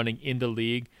ground running in the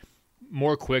league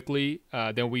more quickly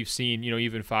than we've seen,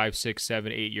 even 5, 6,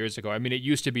 7, 8 years ago. It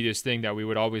used to be this thing that we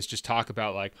would always just talk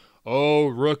about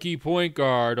rookie point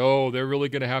guard. Oh, they're really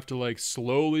going to have to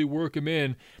slowly work him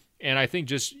in. And I think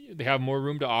just they have more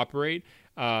room to operate.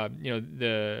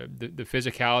 The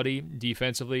physicality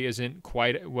defensively isn't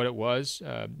quite what it was.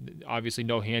 Obviously,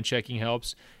 no hand checking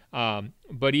helps.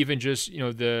 But even just,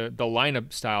 the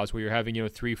lineup styles where you're having,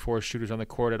 3-4 shooters on the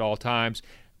court at all times,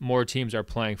 more teams are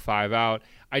playing 5 out.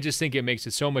 I just think it makes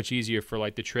it so much easier for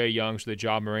like the Trae Youngs or the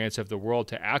Ja Morants of the world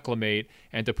to acclimate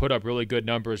and to put up really good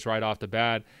numbers right off the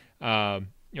bat.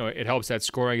 It helps that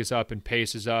scoring is up and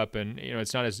pace is up, and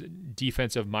it's not as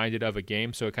defensive minded of a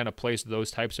game, so it kind of plays to those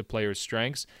types of players'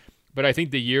 strengths. But I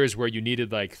think the years where you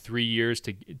needed like 3 years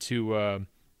to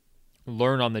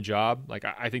learn on the job, like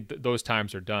I think those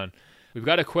times are done. We've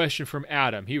got a question from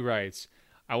Adam. He writes,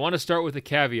 I want to start with a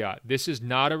caveat. This is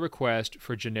not a request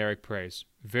for generic praise.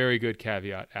 Very good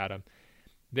caveat, Adam.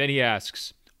 Then he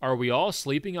asks, are we all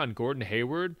sleeping on Gordon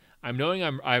Hayward? I know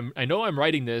I'm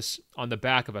writing this on the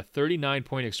back of a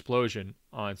 39-point explosion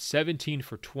on 17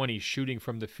 for 20 shooting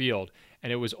from the field,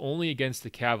 and it was only against the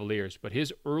Cavaliers, but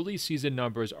his early season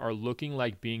numbers are looking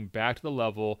like being back to the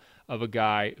level of a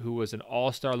guy who was an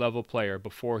all-star level player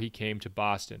before he came to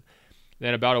Boston.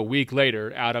 Then about a week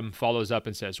later, Adam follows up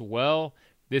and says, well,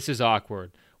 this is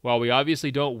awkward. While we obviously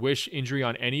don't wish injury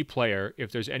on any player,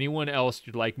 if there's anyone else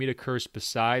you'd like me to curse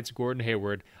besides Gordon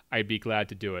Hayward, I'd be glad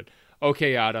to do it.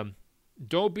 Okay, Adam,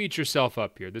 don't beat yourself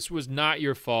up here. This was not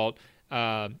your fault.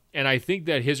 And I think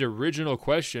that his original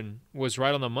question was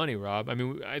right on the money, Rob. I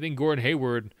mean, I think Gordon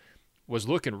Hayward was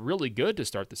looking really good to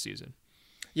start the season.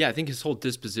 Yeah, I think his whole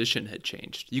disposition had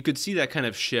changed. You could see that kind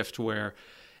of shift where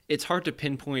it's hard to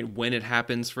pinpoint when it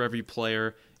happens for every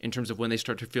player in terms of when they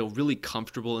start to feel really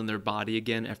comfortable in their body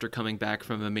again after coming back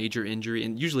from a major injury,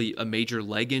 and usually a major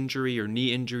leg injury or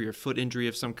knee injury or foot injury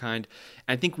of some kind.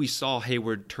 And I think we saw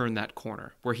Hayward turn that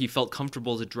corner where he felt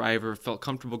comfortable as a driver, felt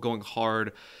comfortable going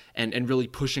hard and really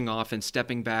pushing off and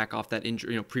stepping back off that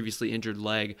previously injured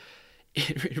leg.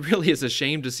 It really is a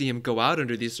shame to see him go out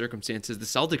under these circumstances. The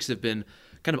Celtics have been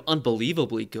kind of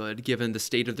unbelievably good given the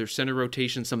state of their center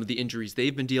rotation, some of the injuries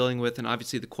they've been dealing with, and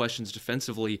obviously the questions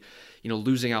defensively,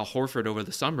 losing Al Horford over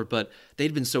the summer, but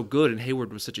they'd been so good and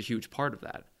Hayward was such a huge part of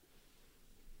that.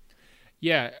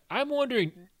 Yeah, I'm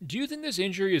wondering, do you think this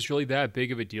injury is really that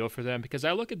big of a deal for them? Because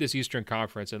I look at this Eastern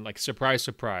Conference and, like, surprise,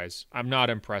 surprise, I'm not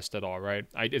impressed at all, right?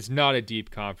 It's not a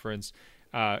deep conference.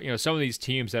 Some of these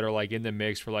teams that are, like, in the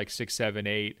mix for, like, 6, 7,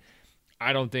 8,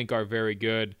 I don't think are very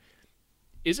good.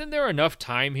 Isn't there enough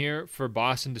time here for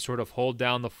Boston to sort of hold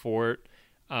down the fort,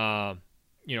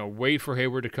 wait for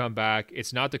Hayward to come back?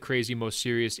 It's not the crazy, most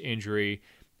serious injury,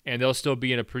 and they'll still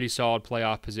be in a pretty solid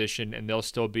playoff position, and they'll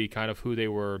still be kind of who they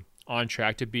were on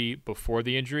track to be before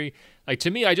the injury. Like,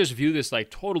 to me, I just view this like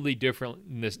totally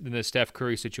different than the Steph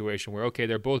Curry situation where, okay,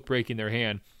 they're both breaking their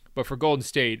hand, but for Golden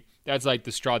State, that's like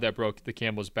the straw that broke the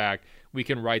camel's back. We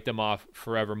can write them off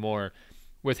forevermore.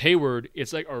 With Hayward,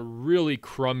 it's like a really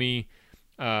crummy,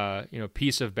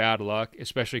 piece of bad luck,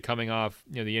 especially coming off,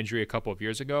 the injury a couple of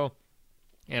years ago.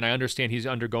 And I understand he's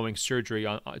undergoing surgery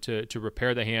to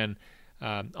repair the hand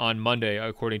on Monday,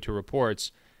 according to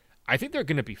reports. I think they're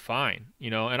going to be fine,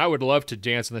 and I would love to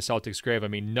dance on the Celtics' grave. I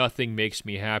mean, nothing makes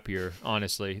me happier,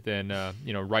 honestly, than,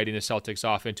 writing the Celtics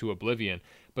off into oblivion.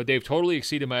 But they've totally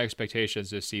exceeded my expectations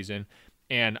this season.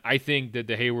 And I think that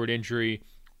the Hayward injury,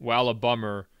 while a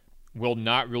bummer, will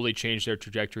not really change their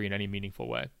trajectory in any meaningful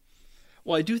way.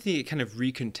 Well, I do think it kind of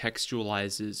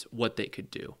recontextualizes what they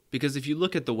could do. Because if you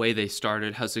look at the way they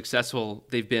started, how successful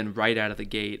they've been right out of the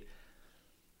gate,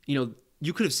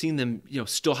 you could have seen them,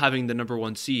 still having the number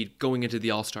 1 seed going into the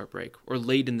All-Star break or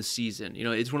late in the season.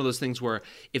 It's one of those things where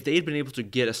if they had been able to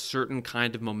get a certain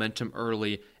kind of momentum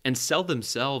early and sell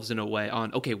themselves in a way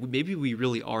on, okay, maybe we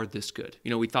really are this good.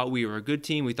 We thought we were a good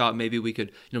team. We thought maybe we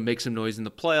could, make some noise in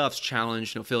the playoffs,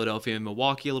 challenge, Philadelphia and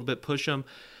Milwaukee a little bit, push them.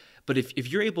 But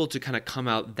if you're able to kind of come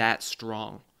out that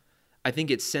strong, I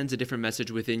think it sends a different message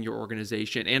within your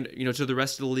organization and, to the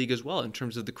rest of the league as well in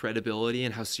terms of the credibility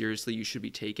and how seriously you should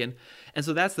be taken. And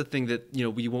so that's the thing that,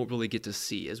 we won't really get to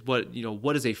see is what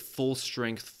does a full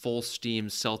strength, full steam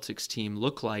Celtics team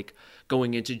look like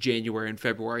going into January and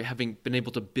February, having been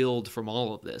able to build from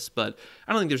all of this. But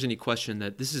I don't think there's any question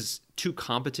that this is too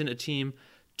competent a team,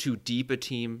 too deep a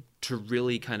team to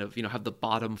really kind of, have the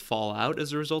bottom fall out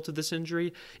as a result of this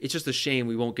injury. It's just a shame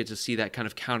we won't get to see that kind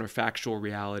of counterfactual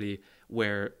reality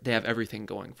where they have everything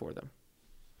going for them.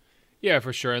 Yeah,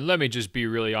 for sure. And let me just be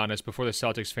really honest before the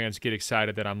Celtics fans get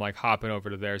excited that I'm like hopping over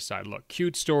to their side. Look,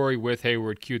 cute story with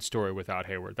Hayward, cute story without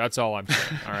Hayward. That's all I'm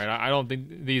saying. All right. I don't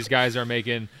think these guys are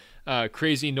making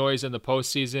crazy noise in the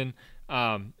postseason.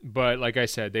 But like I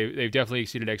said, they've definitely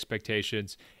exceeded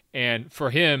expectations. And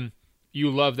for him, you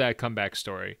love that comeback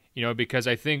story, because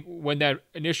I think when that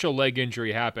initial leg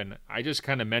injury happened, I just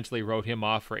kind of mentally wrote him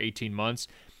off for 18 months.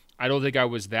 I don't think I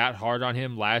was that hard on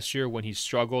him last year when he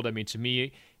struggled. I mean, to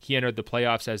me, he entered the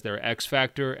playoffs as their X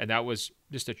factor, and that was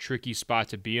just a tricky spot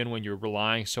to be in when you're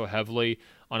relying so heavily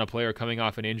on a player coming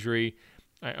off an injury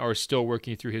or still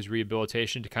working through his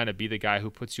rehabilitation to kind of be the guy who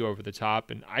puts you over the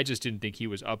top. And I just didn't think he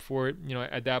was up for it,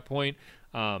 at that point.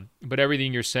 But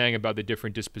everything you're saying about the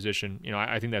different disposition,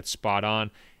 I think that's spot on.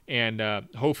 And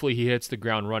hopefully he hits the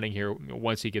ground running here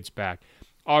once he gets back.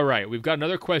 All right, we've got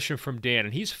another question from Dan,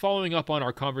 and he's following up on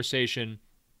our conversation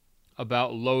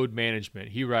about load management.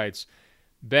 He writes,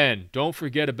 Ben, don't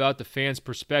forget about the fans'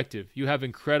 perspective. You have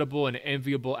incredible and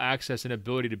enviable access and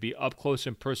ability to be up close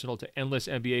and personal to endless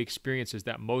NBA experiences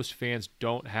that most fans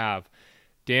don't have.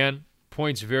 Dan,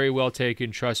 points very well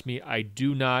taken. Trust me, I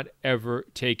do not ever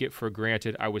take it for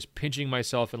granted. I was pinching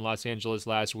myself in Los Angeles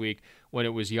last week when it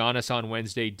was Giannis on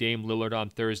Wednesday, Dame Lillard on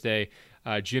Thursday,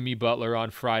 Jimmy Butler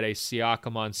on Friday,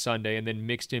 Siakam on Sunday, and then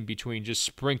mixed in between, just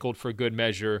sprinkled for good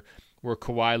measure, were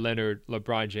Kawhi Leonard,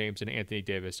 LeBron James, and Anthony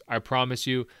Davis. I promise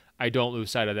you, I don't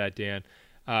lose sight of that, Dan.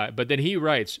 But then he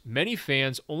writes, many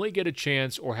fans only get a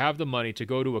chance or have the money to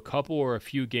go to a couple or a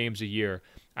few games a year.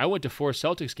 I went to 4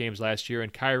 Celtics games last year,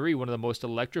 and Kyrie, one of the most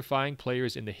electrifying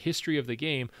players in the history of the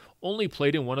game, only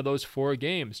played in one of those 4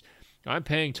 games. I'm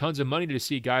paying tons of money to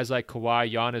see guys like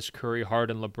Kawhi, Giannis, Curry,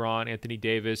 Harden, LeBron, Anthony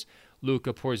Davis,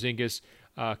 Luka, Porzingis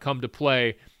come to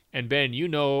play. And Ben, you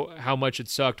know how much it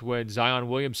sucked when Zion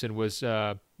Williamson was,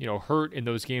 hurt in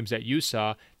those games that you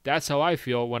saw. That's how I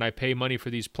feel when I pay money for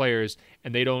these players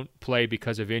and they don't play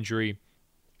because of injury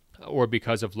or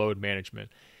because of load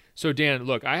management. So Dan,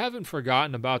 look, I haven't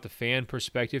forgotten about the fan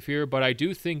perspective here, but I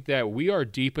do think that we are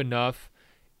deep enough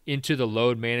into the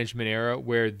load management era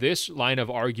where this line of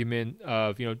argument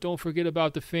of, don't forget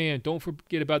about the fan, don't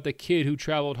forget about the kid who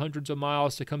traveled hundreds of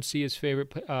miles to come see his favorite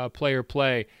player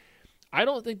play. I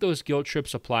don't think those guilt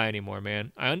trips apply anymore,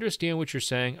 man. I understand what you're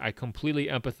saying. I completely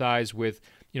empathize with,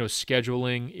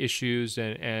 scheduling issues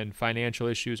and financial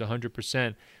issues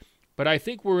 100%. But I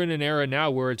think we're in an era now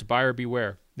where it's buyer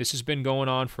beware. This has been going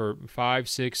on for 5,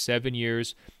 6, 7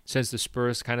 years since the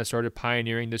Spurs kind of started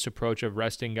pioneering this approach of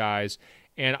resting guys.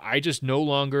 And I just no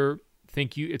longer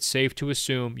think it's safe to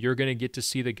assume you're going to get to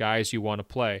see the guys you want to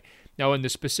play. Now, in the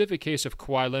specific case of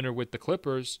Kawhi Leonard with the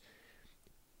Clippers,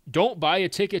 don't buy a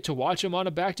ticket to watch him on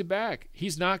a back-to-back.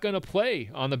 He's not going to play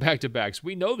on the back-to-backs.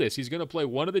 We know this. He's going to play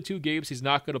one of the 2 games. He's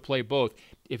not going to play both.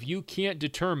 If you can't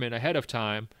determine ahead of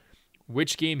time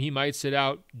which game he might sit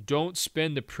out, don't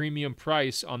spend the premium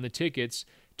price on the tickets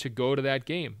to go to that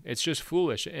game. It's just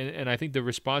foolish. And I think the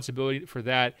responsibility for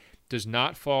that does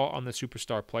not fall on the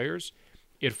superstar players.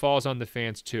 It falls on the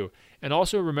fans too. And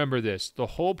also remember this, the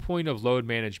whole point of load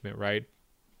management, right?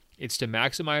 It's to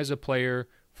maximize a player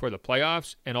for the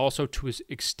playoffs and also to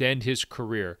extend his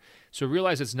career. So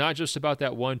realize it's not just about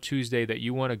that one Tuesday that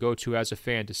you want to go to as a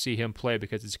fan to see him play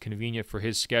because it's convenient for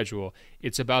his schedule.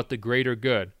 It's about the greater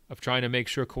good of trying to make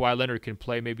sure Kawhi Leonard can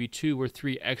play maybe 2 or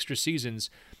 3 extra seasons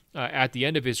at the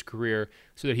end of his career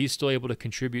so that he's still able to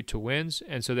contribute to wins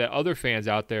and so that other fans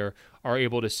out there are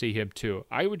able to see him too.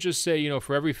 I would just say,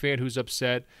 for every fan who's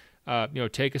upset,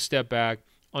 take a step back,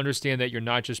 understand that you're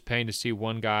not just paying to see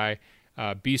one guy.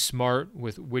 Be smart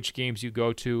with which games you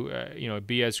go to.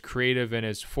 Be as creative and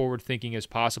as forward-thinking as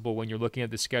possible when you're looking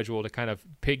at the schedule to kind of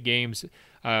pick games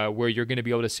where you're going to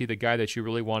be able to see the guy that you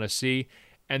really want to see.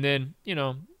 And then,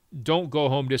 don't go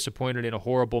home disappointed in a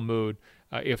horrible mood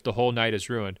if the whole night is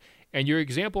ruined. And your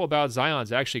example about Zion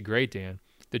is actually great, Dan.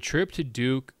 The trip to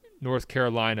Duke, North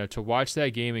Carolina, to watch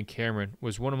that game in Cameron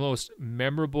was one of the most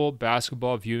memorable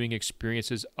basketball viewing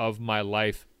experiences of my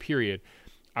life, period.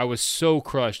 I was so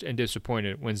crushed and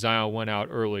disappointed when Zion went out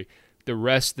early. The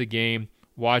rest of the game,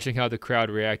 watching how the crowd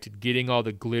reacted, getting all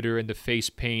the glitter and the face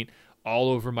paint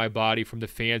all over my body from the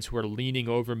fans who are leaning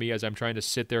over me as I'm trying to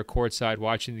sit there courtside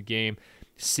watching the game,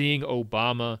 seeing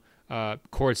Obama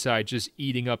courtside just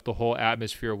eating up the whole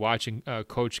atmosphere, watching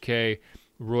Coach K,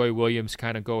 Roy Williams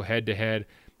kind of go head-to-head.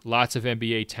 Lots of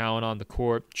NBA talent on the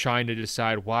court trying to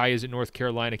decide why isn't North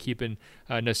Carolina keeping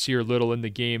Nasir Little in the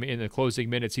game in the closing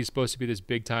minutes. He's supposed to be this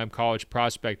big-time college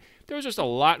prospect. There was just a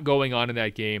lot going on in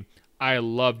that game. I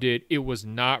loved it. It was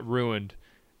not ruined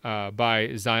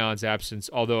by Zion's absence,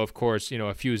 although, of course,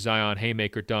 a few Zion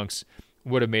haymaker dunks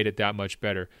would have made it that much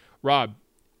better. Rob,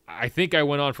 I think I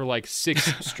went on for like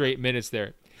 6 straight minutes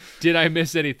there. Did I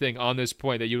miss anything on this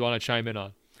point that you'd want to chime in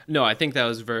on? No, I think that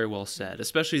was very well said,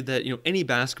 especially that, any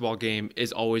basketball game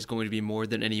is always going to be more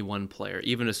than any one player,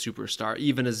 even a superstar,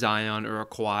 even a Zion or a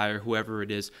Kawhi or whoever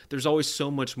it is. There's always so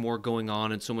much more going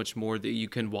on and so much more that you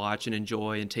can watch and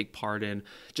enjoy and take part in,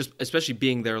 just especially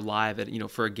being there live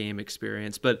at, for a game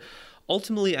experience. But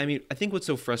ultimately, I mean, I think what's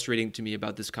so frustrating to me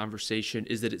about this conversation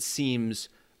is that it seems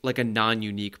like a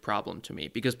non-unique problem to me,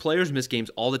 because players miss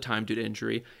games all the time due to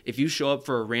injury. If you show up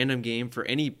for a random game for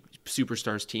any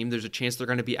superstars team, there's a chance they're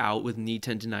going to be out with knee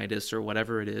tendonitis or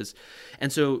whatever it is.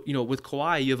 And so, with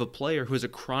Kawhi, you have a player who has a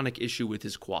chronic issue with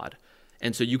his quad.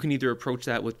 And so you can either approach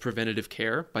that with preventative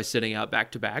care by sitting out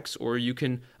back-to-backs, or you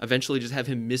can eventually just have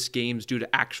him miss games due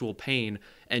to actual pain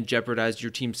and jeopardize your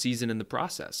team's season in the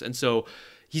process. And so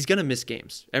he's going to miss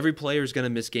games. Every player is going to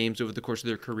miss games over the course of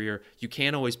their career. You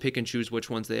can't always pick and choose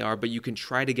which ones they are, but you can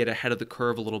try to get ahead of the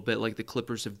curve a little bit like the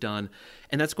Clippers have done.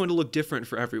 And that's going to look different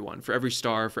for everyone, for every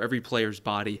star, for every player's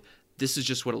body. This is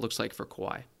just what it looks like for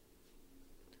Kawhi.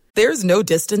 There's no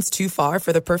distance too far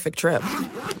for the perfect trip.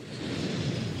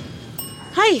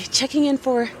 Hi, checking in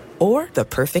for... Or the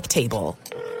perfect table.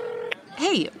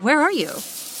 Hey, where are you?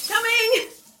 Coming!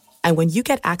 And when you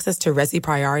get access to Resi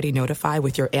Priority Notify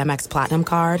with your Amex Platinum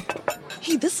card...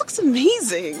 Hey, this looks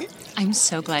amazing. I'm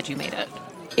so glad you made it.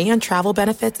 And travel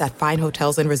benefits at fine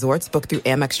hotels and resorts booked through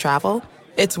Amex Travel,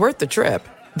 it's worth the trip.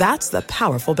 That's the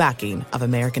powerful backing of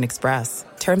American Express.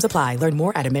 Terms apply. Learn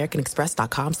more at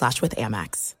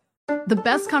americanexpress.com/withAmex. The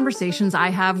best conversations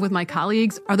I have with my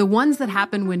colleagues are the ones that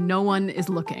happen when no one is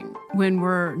looking, when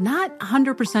we're not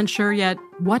 100% sure yet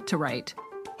what to write.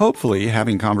 Hopefully,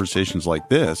 having conversations like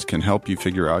this can help you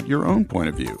figure out your own point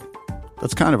of view.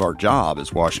 That's kind of our job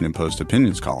as Washington Post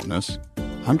opinions columnists.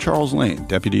 I'm Charles Lane,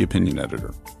 Deputy Opinion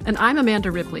Editor. And I'm Amanda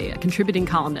Ripley, a contributing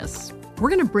columnist. We're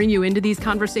going to bring you into these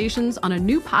conversations on a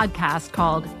new podcast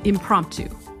called Impromptu.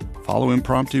 Follow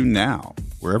Impromptu now,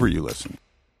 wherever you listen.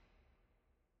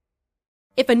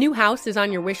 If a new house is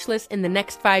on your wish list in the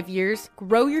next 5 years,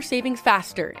 grow your savings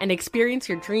faster and experience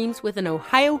your dreams with an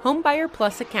Ohio Homebuyer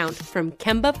Plus account from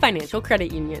Kemba Financial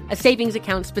Credit Union. A savings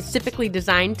account specifically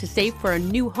designed to save for a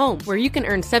new home, where you can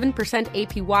earn 7%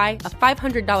 APY, a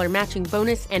 $500 matching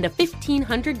bonus, and a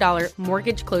 $1,500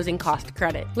 mortgage closing cost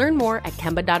credit. Learn more at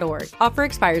Kemba.org. Offer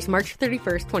expires March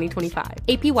 31st, 2025.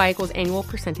 APY equals annual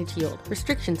percentage yield.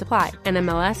 Restrictions apply.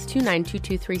 NMLS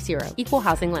 292230. Equal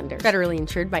housing lender. Federally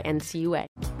insured by NCUA.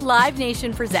 Live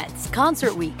Nation presents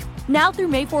Concert Week. Now through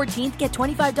May 14th, get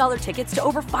 $25 tickets to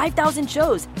over 5,000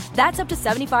 shows. That's up to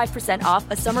 75% off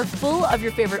a summer full of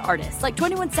your favorite artists like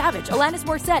 21 Savage, Alanis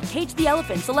Morissette, Cage the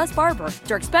Elephant, Celeste Barber,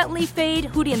 Dierks Bentley, Fade,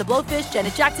 Hootie and the Blowfish,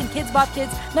 Janet Jackson, Kidz Bop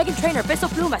Kids, Meghan Trainor, Peso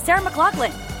Pluma, Sarah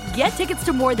McLachlan. Get tickets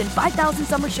to more than 5,000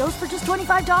 summer shows for just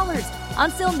 $25.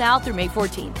 Until now through May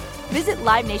 14th. Visit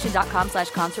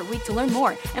LiveNation.com/Concert Week to learn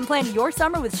more and plan your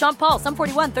summer with Sean Paul, Sum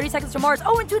 41, 30 Seconds to Mars,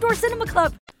 and Two Door Cinema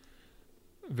Club.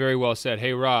 Very well said.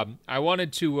 Hey, Rob, I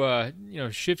wanted to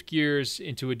shift gears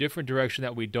into a different direction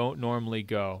that we don't normally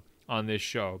go on this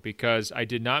show, because I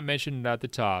did not mention it at the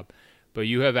top, but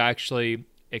you have actually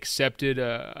accepted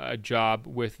a job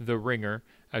with The Ringer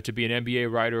to be an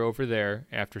NBA writer over there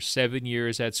after 7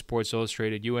 years at Sports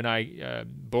Illustrated. You and I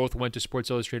both went to Sports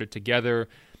Illustrated together.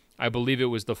 I believe it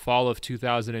was the fall of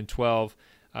 2012,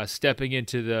 stepping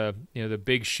into the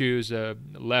big shoes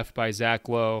left by Zach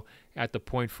Lowe at the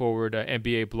Point Forward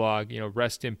NBA blog.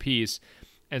 Rest in peace.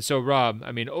 And so, Rob,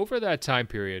 over that time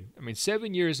period,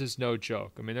 7 years is no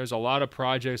joke. There's a lot of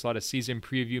projects, a lot of season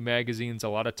preview magazines, a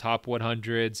lot of top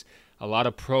 100s, a lot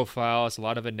of profiles, a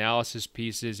lot of analysis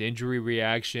pieces, injury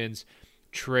reactions,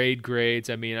 trade grades.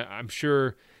 I'm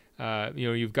sure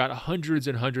you've got hundreds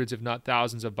and hundreds, if not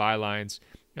thousands, of bylines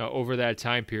over that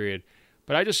time period.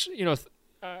 But I just,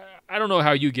 I don't know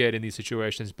how you get in these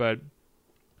situations, but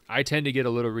I tend to get a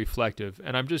little reflective.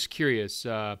 And I'm just curious,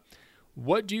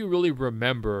 what do you really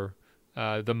remember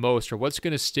the most, or what's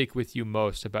going to stick with you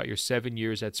most about your 7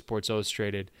 years at Sports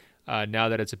Illustrated now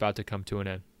that it's about to come to an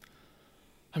end?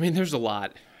 There's a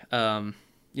lot.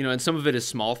 And some of it is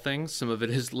small things. Some of it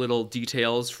is little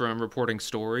details from reporting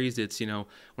stories. It's, when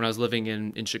I was living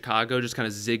in Chicago, just kind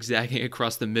of zigzagging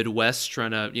across the Midwest,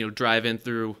 trying to, drive in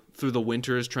through the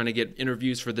winters, trying to get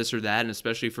interviews for this or that, and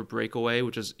especially for Breakaway,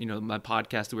 which is, my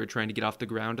podcast that we were trying to get off the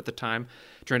ground at the time,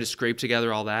 trying to scrape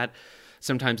together all that.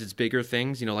 Sometimes it's bigger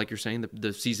things, like you're saying,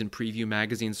 the season preview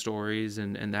magazine stories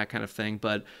and that kind of thing.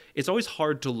 But it's always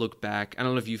hard to look back. I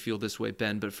don't know if you feel this way,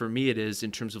 Ben, but for me it is,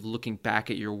 in terms of looking back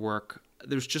at your work.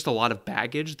 There's just a lot of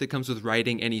baggage that comes with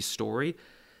writing any story.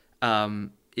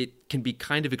 It can be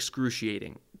kind of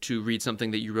excruciating to read something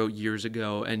that you wrote years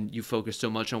ago and you focus so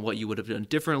much on what you would have done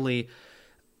differently.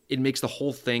 It makes the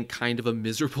whole thing kind of a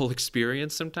miserable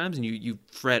experience sometimes, and you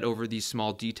fret over these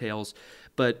small details.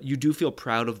 But you do feel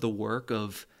proud of the work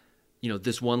of,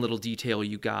 this one little detail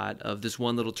you got, of this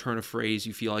one little turn of phrase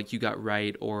you feel like you got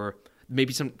right, or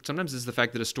maybe sometimes it's the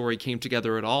fact that a story came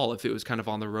together at all if it was kind of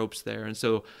on the ropes there. And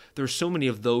so there's so many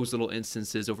of those little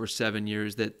instances over 7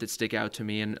 years that stick out to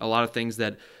me, and a lot of things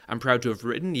that I'm proud to have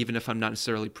written, even if I'm not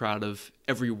necessarily proud of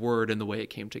every word and the way it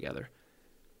came together.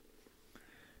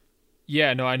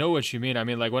 Yeah, no, I know what you mean. I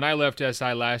mean, like when I left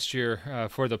SI last year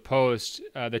for the Post,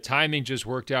 the timing just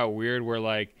worked out weird where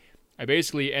like I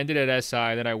basically ended at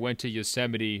SI, then I went to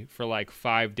Yosemite for like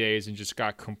 5 days and just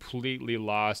got completely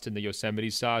lost in the Yosemite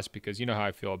sauce because you know how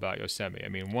I feel about Yosemite. I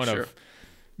mean, one of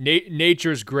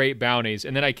nature's great bounties.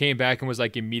 And then I came back and was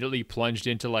like immediately plunged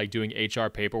into like doing HR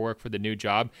paperwork for the new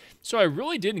job. So I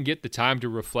really didn't get the time to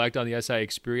reflect on the SI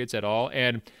experience at all.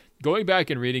 And going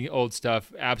back and reading old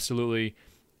stuff absolutely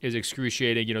is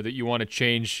excruciating, you know, that you want to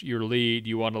change your lead.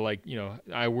 You want to like, you know,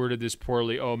 I worded this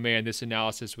poorly. Oh man, this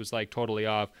analysis was like totally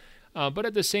off. But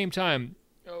at the same time,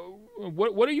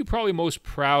 what are you probably most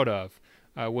proud of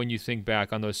when you think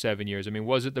back on those 7 years? I mean,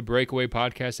 was it the Breakaway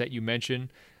podcast that you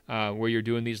mentioned where you're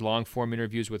doing these long form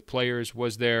interviews with players?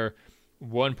 Was there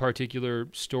one particular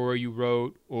story you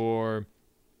wrote or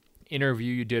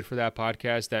interview you did for that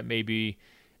podcast that maybe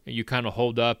you kind of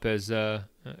hold up as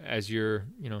your,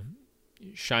 you know,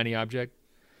 shiny object?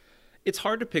 It's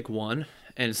hard to pick one,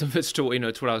 and some of it's to, you know,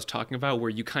 it's what I was talking about, where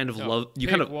you kind of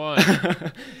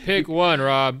pick one,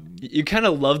 Rob. You kind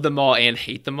of love them all and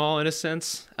hate them all in a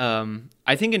sense.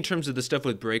 I think in terms of the stuff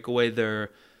with Breakaway,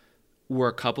 there were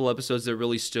a couple episodes that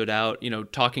really stood out. You know,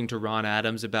 talking to Ron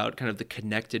Adams about kind of the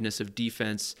connectedness of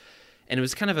defense. And it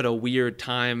was kind of at a weird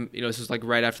time, you know, this was like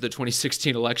right after the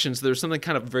 2016 election. So there was something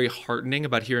kind of very heartening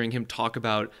about hearing him talk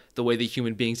about the way that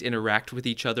human beings interact with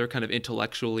each other, kind of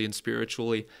intellectually and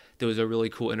spiritually. There was a really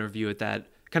cool interview at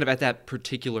that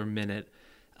particular minute.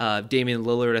 Damian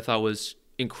Lillard, I thought, was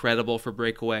incredible for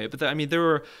Breakaway. But I mean, there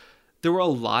were a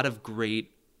lot of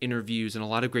great interviews and a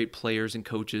lot of great players and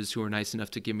coaches who were nice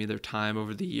enough to give me their time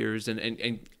over the years,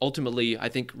 and ultimately I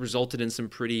think resulted in some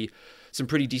pretty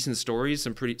decent stories,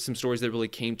 some stories that really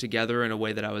came together in a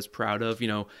way that I was proud of. You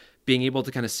know, being able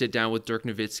to kind of sit down with Dirk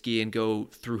Nowitzki and go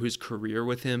through his career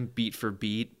with him beat for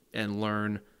beat and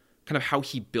learn kind of how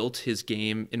he built his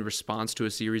game in response to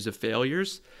a series of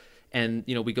failures. And,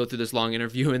 you know, we go through this long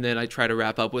interview and then I try to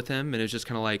wrap up with him and it's just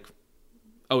kind of like,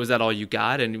 oh, is that all you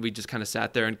got? And we just kind of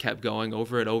sat there and kept going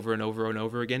over it over and over and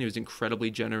over again. He was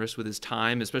incredibly generous with his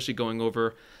time, especially going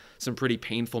over some pretty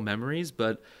painful memories.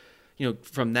 But, you know,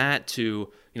 from that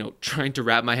to, you know, trying to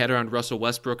wrap my head around Russell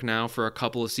Westbrook now for a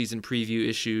couple of season preview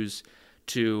issues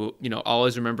to, you know, I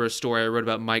always remember a story I wrote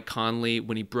about Mike Conley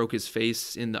when he broke his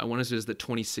face in I want to say it was the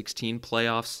 2016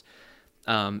 playoffs,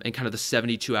 and kind of the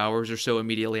 72 hours or so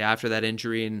immediately after that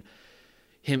injury, and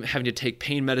him having to take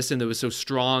pain medicine that was so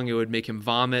strong it would make him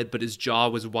vomit, but his jaw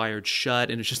was wired shut,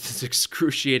 and it's just this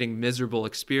excruciating, miserable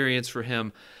experience for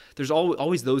him. There's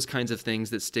always those kinds of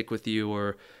things that stick with you.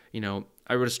 Or, you know,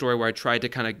 I wrote a story where I tried to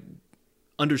kind of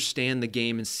understand the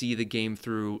game and see the game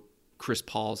through Chris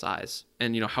Paul's eyes,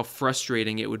 and, you know, how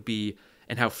frustrating it would be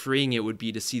and how freeing it would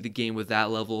be to see the game with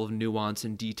that level of nuance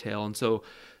and detail. And so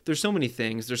there's so many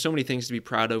things to be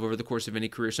proud of over the course of any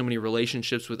career. So many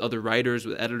relationships with other writers,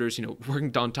 with editors. You know,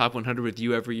 working on Top 100 with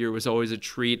you every year was always a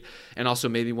treat. And also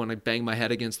maybe when I bang my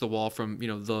head against the wall from, you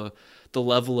know, the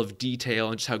level of detail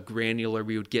and just how granular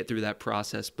we would get through that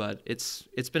process. But it's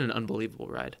been an unbelievable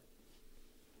ride.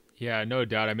 Yeah, no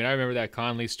doubt. I mean, I remember that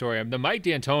Conley story. The Mike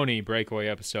D'Antoni Breakaway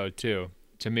episode too,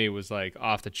 to me, was like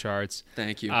off the charts.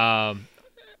 Thank you.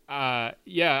 Yeah,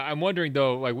 I'm wondering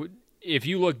though, like, if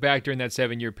you look back during that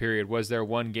 7-year period, was there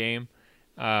one game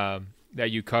that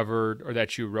you covered or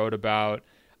that you wrote about?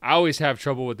 I always have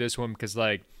trouble with this one because,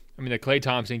 like, I mean, the Klay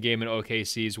Thompson game in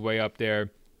OKC is way up there.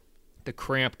 The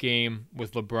cramp game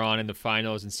with LeBron in the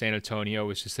finals in San Antonio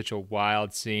was just such a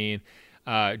wild scene.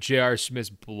 J.R.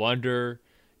 Smith's blunder,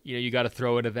 you know, you got to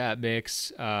throw into that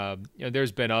mix. You know,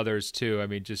 there's been others too. I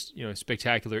mean, just, you know,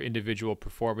 spectacular individual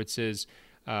performances.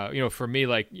 You know, for me,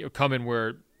 like, you know, coming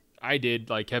where I did,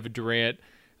 like Kevin Durant,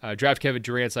 draft Kevin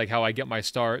Durant's like how I get my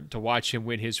start. To watch him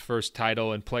win his first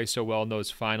title and play so well in those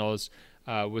finals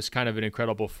was kind of an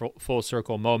incredible full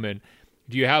circle moment.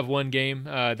 Do you have one game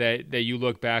that you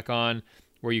look back on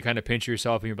where you kind of pinch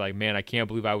yourself and you're like, man, I can't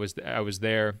believe I was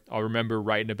there. I'll remember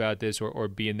writing about this or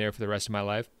being there for the rest of my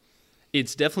life?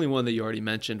 It's definitely one that you already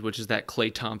mentioned, which is that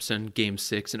Klay Thompson Game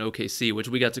 6 in OKC, which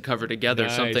we got to cover together.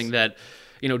 Nice. Something that,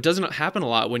 you know, doesn't happen a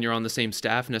lot when you're on the same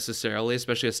staff necessarily,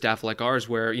 especially a staff like ours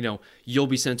where, you know, you'll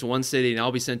be sent to one city and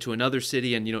I'll be sent to another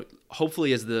city. And, you know,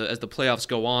 hopefully as the playoffs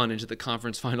go on into the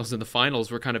conference finals and the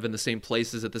finals, we're kind of in the same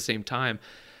places at the same time.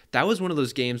 That was one of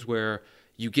those games where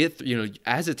you get, you know,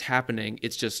 as it's happening,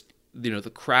 it's just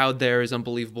the crowd there is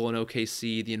unbelievable in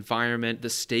OKC. The environment, the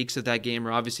stakes of that game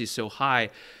are obviously so high.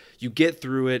 You get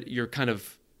through it, you're kind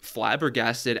of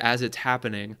flabbergasted as it's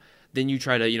happening. Then you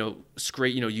try to,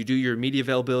 scrape, you do your media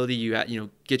availability, you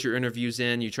get your interviews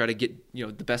in, you try to get,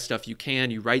 the best stuff you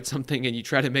can, you write something and you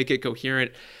try to make it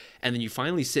coherent. And then you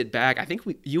finally sit back. I think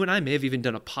you and I may have even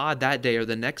done a pod that day or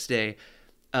the next day.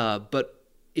 But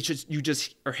it's just, you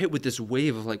just are hit with this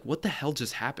wave of like, what the hell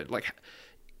just happened? Like,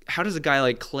 how does a guy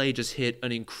like Klay just hit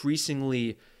an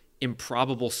increasingly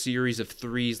improbable series of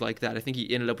threes like that? I think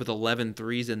he ended up with 11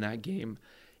 threes in that game.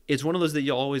 It's one of those that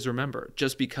you'll always remember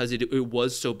just because it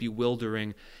was so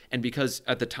bewildering. And because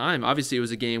at the time, obviously it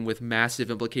was a game with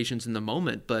massive implications in the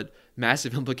moment, but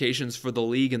massive implications for the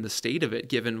league and the state of it,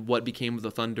 given what became of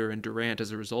the Thunder and Durant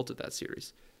as a result of that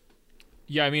series.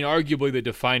 Yeah, I mean, arguably the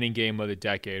defining game of the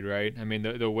decade, right? I mean,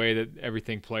 the way that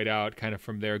everything played out kind of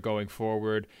from there going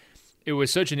forward. It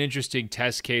was such an interesting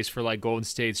test case for like Golden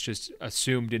State's just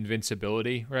assumed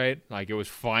invincibility, right? Like it was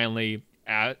finally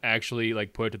actually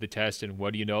like put to the test, and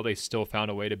what do you know, they still found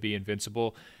a way to be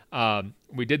invincible.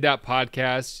 We did that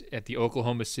podcast at the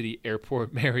Oklahoma City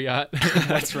Airport Marriott.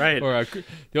 That's right. Or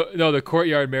the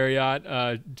Courtyard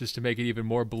Marriott, just to make it even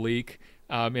more bleak,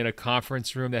 in a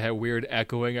conference room that had weird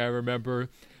echoing, I remember.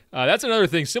 That's another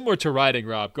thing similar to writing,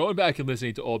 Rob. Going back and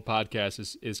listening to old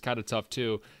podcasts is kind of tough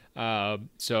too.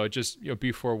 So just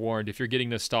be forewarned, if you're getting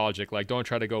nostalgic, like don't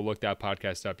try to go look that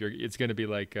podcast up. It's going to be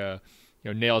like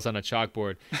nails on a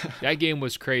chalkboard. That game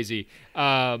was crazy.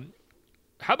 How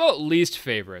about least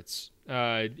favorites?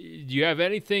 Do you have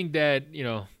anything that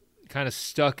kind of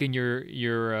stuck in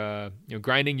your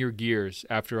grinding your gears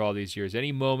after all these years?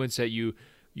 Any moments that you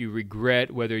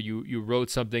regret, whether you wrote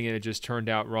something and it just turned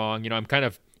out wrong? I'm kind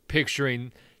of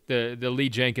picturing the Lee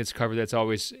Jenkins cover that's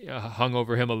always hung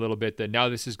over him a little bit, that now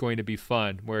this is going to be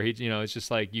fun, where he it's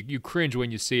just like you cringe when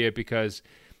you see it because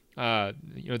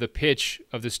the pitch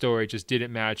of the story just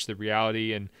didn't match the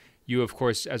reality, and you, of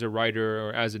course, as a writer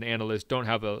or as an analyst, don't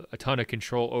have a ton of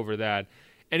control over that.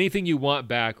 Anything you want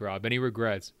back, Rob? Any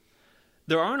regrets?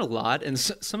 There aren't a lot, and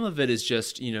some of it is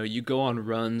just you go on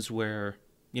runs where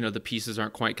the pieces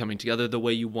aren't quite coming together the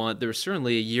way you want. There was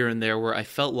certainly a year in there where I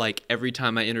felt like every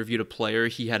time I interviewed a player,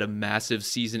 he had a massive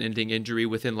season-ending injury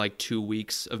within like 2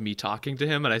 weeks of me talking to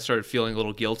him, and I started feeling a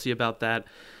little guilty about that.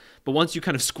 But once you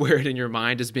kind of square it in your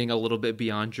mind as being a little bit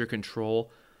beyond your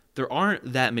control, there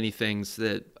aren't that many things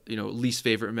that, least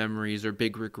favorite memories or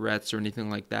big regrets or anything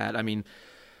like that. I mean,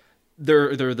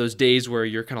 there are those days where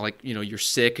you're kind of like, you're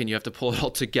sick and you have to pull it all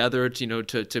together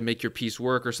to make your piece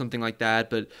work or something like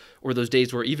that. Or those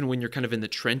days where even when you're kind of in the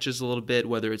trenches a little bit,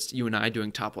 whether it's you and I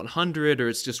doing top 100 or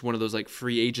it's just one of those like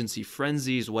free agency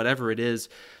frenzies, whatever it is,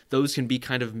 those can be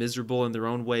kind of miserable in their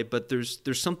own way. But there's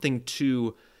something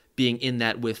to being in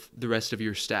that with the rest of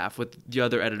your staff, with the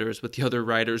other editors, with the other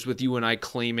writers, with you and I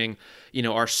claiming,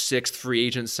 our 6th free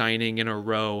agent signing in a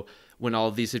row, when all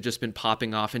of these have just been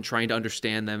popping off, and trying to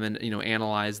understand them and,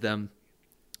 analyze them.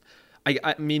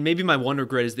 I mean, maybe my one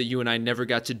regret is that you and I never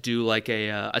got to do like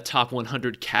a top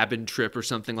 100 cabin trip or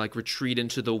something, like retreat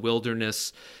into the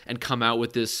wilderness and come out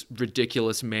with this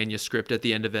ridiculous manuscript at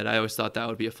the end of it. I always thought that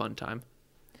would be a fun time.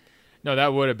 No,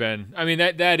 that would have been. I mean,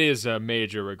 that is a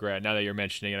major regret now that you're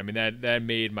mentioning it. I mean, that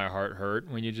made my heart hurt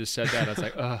when you just said that. I was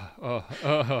like,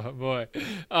 oh boy.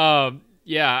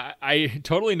 Yeah, I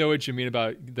totally know what you mean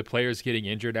about the players getting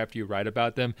injured after you write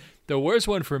about them. The worst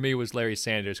one for me was Larry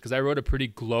Sanders, because I wrote a pretty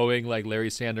glowing like Larry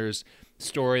Sanders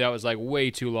story that was like way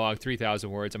too long,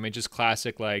 3,000 words. I mean, just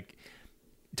classic, like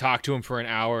talked to him for an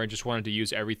hour and just wanted to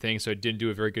use everything, so it didn't do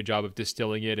a very good job of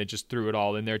distilling it and just threw it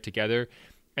all in there together.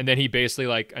 And then he basically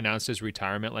like announced his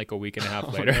retirement like a week and a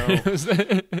half later.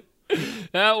 No.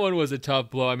 That one was a tough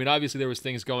blow. I mean, obviously there was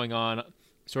things going on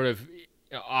sort of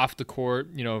off the court,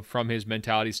 from his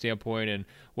mentality standpoint and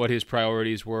what his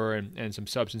priorities were, and some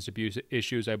substance abuse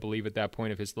issues, I believe, at that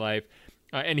point of his life.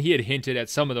 And he had hinted at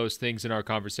some of those things in our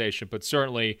conversation, but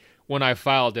certainly when I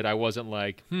filed it, I wasn't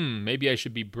like, maybe I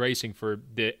should be bracing for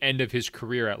the end of his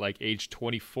career at like age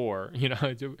 24.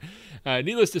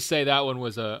 Needless to say, that one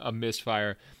was a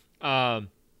misfire. How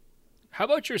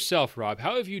about yourself, Rob?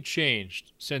 How have you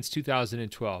changed since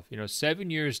 2012? 7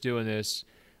 years doing this.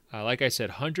 Like I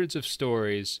said, hundreds of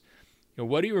stories.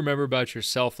 What do you remember about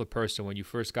yourself, the person, when you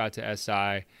first got to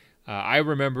SI? I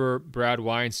remember Brad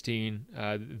Weinstein,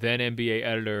 then NBA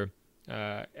editor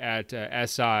at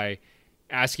SI,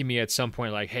 asking me at some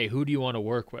point, like, hey, who do you want to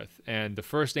work with? And the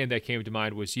first name that came to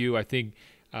mind was you. I think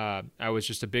I was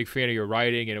just a big fan of your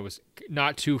writing, and it was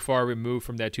not too far removed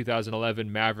from that 2011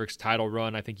 Mavericks title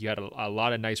run. I think you had a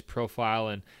lot of nice profile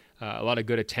and a lot of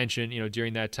good attention,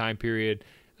 during that time period.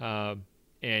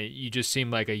 and you just seem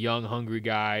like a young, hungry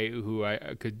guy who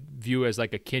I could view as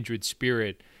like a kindred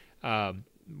spirit.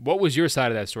 What was your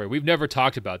side of that story? We've never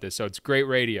talked about this, so it's great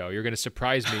radio. You're going to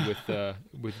surprise me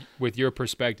with your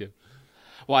perspective.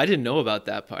 Well, I didn't know about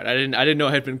that part. I didn't know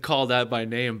I had been called out by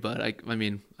name, but I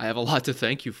mean, I have a lot to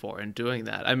thank you for in doing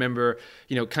that. I remember,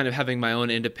 kind of having my own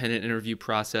independent interview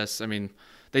process. I mean,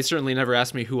 they certainly never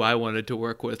asked me who I wanted to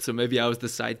work with, so maybe I was the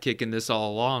sidekick in this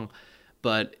all along.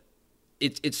 But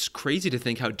it's crazy to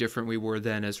think how different we were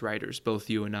then as writers, both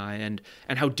you and I, and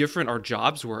how different our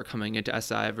jobs were coming into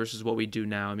SI versus what we do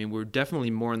now. I mean, we're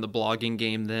definitely more in the blogging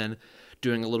game then,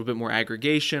 doing a little bit more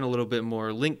aggregation, a little bit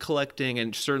more link collecting,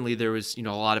 and certainly there was, a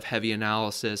lot of heavy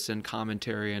analysis and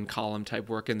commentary and column type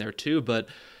work in there too, but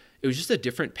it was just a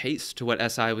different pace to what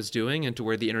SI was doing and to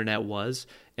where the internet was,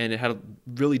 and it had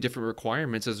really different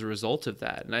requirements as a result of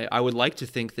that. And I would like to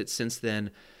think that since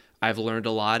then, I've learned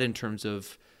a lot in terms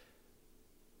of,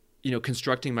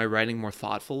 constructing my writing more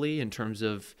thoughtfully, in terms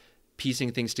of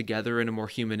piecing things together in a more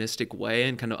humanistic way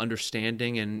and kind of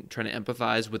understanding and trying to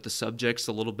empathize with the subjects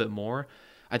a little bit more.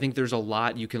 I think there's a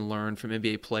lot you can learn from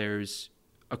NBA players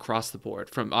across the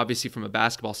board. Obviously from a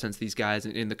basketball sense, these guys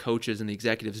and the coaches and the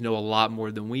executives know a lot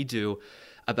more than we do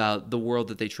about the world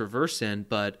that they traverse in,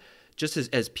 but just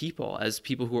as people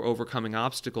who are overcoming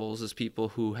obstacles, as people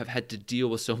who have had to deal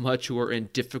with so much, who are in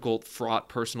difficult, fraught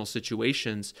personal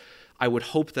situations, I would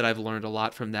hope that I've learned a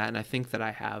lot from that, and I think that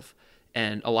I have.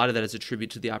 And a lot of that is a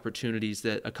tribute to the opportunities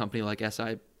that a company like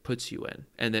SI puts you in,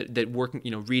 and that working,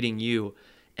 reading you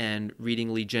and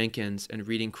reading Lee Jenkins and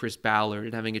reading Chris Ballard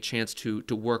and having a chance to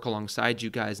work alongside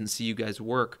you guys and see you guys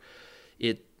work.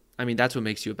 That's what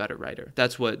makes you a better writer.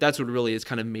 That's what really has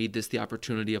kind of made this the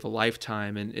opportunity of a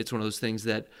lifetime. And it's one of those things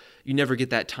that you never get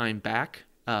that time back,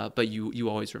 but you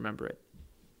always remember it.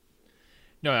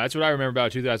 No, that's what I remember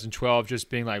about 2012,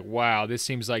 just being like, wow, this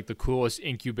seems like the coolest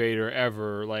incubator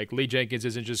ever. Like, Lee Jenkins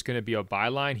isn't just going to be a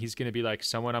byline. He's going to be like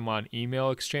someone I'm on email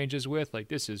exchanges with. Like,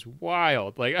 this is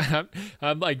wild. Like,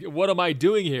 I'm like, what am I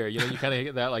doing here? You kind of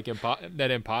get that, like, that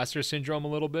imposter syndrome a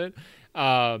little bit.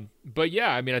 But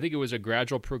yeah, I think it was a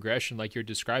gradual progression, like you're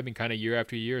describing, kind of year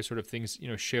after year, sort of things,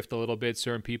 shift a little bit.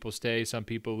 Certain people stay, some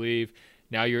people leave.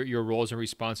 Now your roles and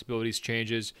responsibilities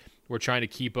changes. We're trying to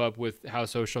keep up with how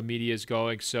social media is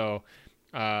going. So,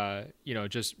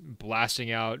 just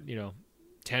blasting out,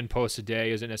 10 posts a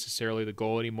day isn't necessarily the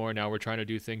goal anymore. Now we're trying to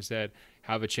do things that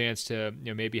have a chance to,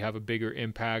 maybe have a bigger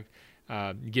impact,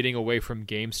 getting away from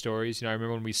game stories. I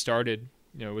remember when we started,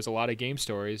 it was a lot of game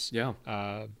stories. Yeah.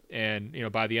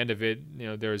 And, by the end of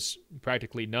it, there's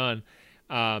practically none.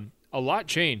 A lot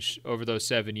changed over those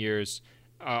 7 years.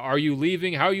 Are you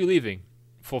leaving? How are you leaving?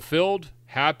 Fulfilled,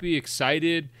 happy,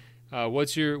 excited?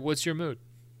 What's your mood?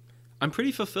 I'm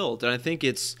pretty fulfilled, and I think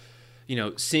it's,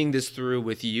 seeing this through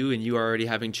with you and you already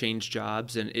having changed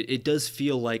jobs, and it does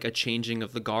feel like a changing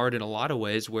of the guard in a lot of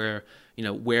ways, where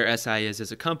where SI is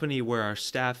as a company, where our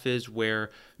staff is, where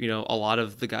a lot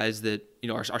of the guys that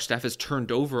our staff has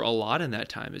turned over a lot in that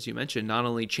time, as you mentioned, not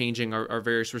only changing our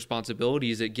various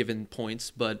responsibilities at given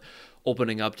points, but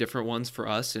opening up different ones for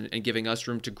us and giving us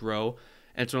room to grow.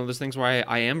 And it's one of those things where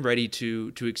I am ready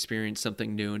to experience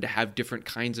something new and to have different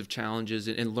kinds of challenges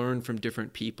and learn from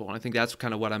different people. And I think that's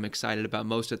kind of what I'm excited about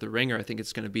most at The Ringer. I think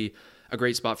it's going to be a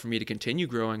great spot for me to continue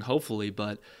growing, hopefully.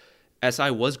 But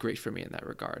SI was great for me in that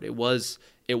regard. It was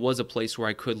a place where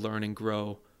I could learn and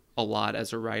grow a lot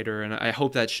as a writer. And I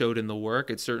hope that showed in the work.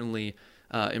 It certainly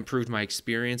improved my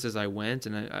experience as I went.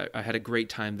 And I had a great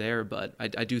time there. But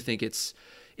I do think it's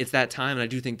that time, and I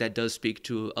do think that does speak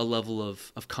to a level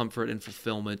of comfort and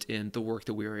fulfillment in the work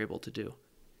that we were able to do.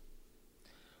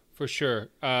 For sure.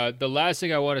 The last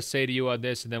thing I want to say to you on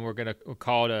this, and then we're going to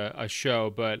call it a show,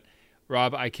 but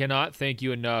Rob, I cannot thank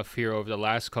you enough here over the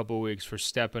last couple of weeks for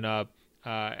stepping up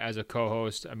as a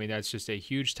co-host. That's just a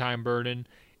huge time burden.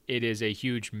 It is a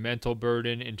huge mental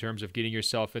burden in terms of getting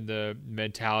yourself in the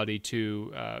mentality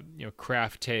to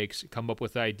craft takes, come up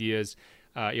with ideas,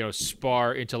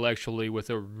 spar intellectually with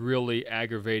a really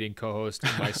aggravating co-host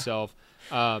and myself.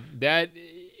 That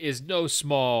is no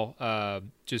small,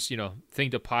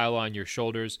 thing to pile on your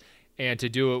shoulders, and to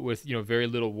do it with, very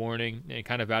little warning and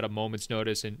kind of at a moment's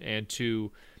notice, and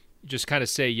to just kind of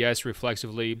say yes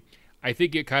reflexively. I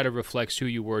think it kind of reflects who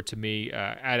you were to me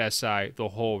at SI the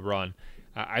whole run.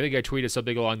 I think I tweeted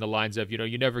something along the lines of,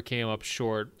 you never came up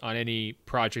short on any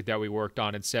project that we worked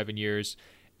on in 7 years.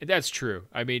 And that's true.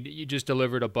 You just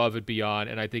delivered above and beyond,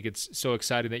 and I think it's so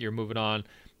exciting that you're moving on,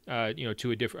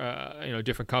 to a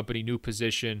different company, new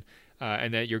position,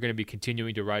 and that you're going to be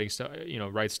continuing to write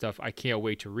stuff. I can't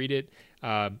wait to read it.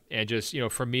 And just,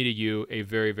 from me to you, a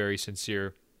very, very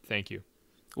sincere thank you.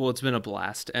 Well, it's been a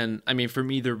blast. And I mean, for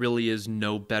me, there really is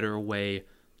no better way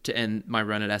to end my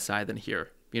run at SI than here.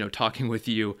 Talking with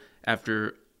you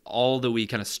after all that we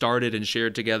kind of started and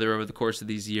shared together over the course of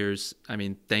these years. I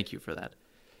mean, thank you for that.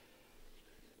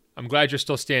 I'm glad you're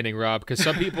still standing, Rob, because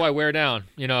some people I wear down.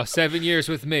 7 years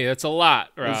with me, that's a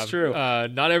lot, Rob. That's true.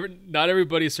 Not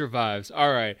everybody survives.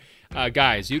 All right.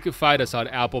 Guys, you can find us on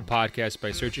Apple Podcasts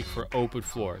by searching for Open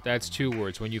Floor. That's 2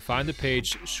 words. When you find the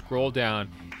page, scroll down.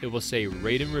 It will say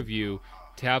rate and review.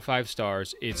 Tap 5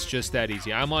 stars. It's just that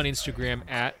easy. I'm on Instagram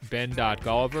at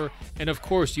ben.golliver. And of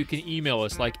course, you can email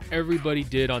us like everybody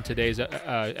did on today's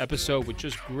episode with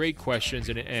just great questions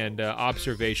and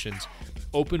observations.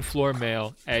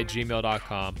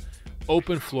 openfloormail@gmail.com.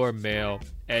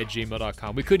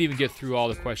 openfloormail@gmail.com. We couldn't even get through all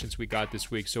the questions we got this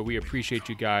week, so we appreciate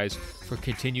you guys for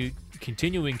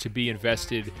continuing to be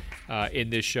invested in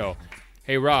this show.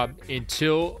 Hey, Rob,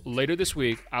 until later this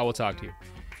week, I will talk to you.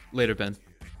 Later, Ben.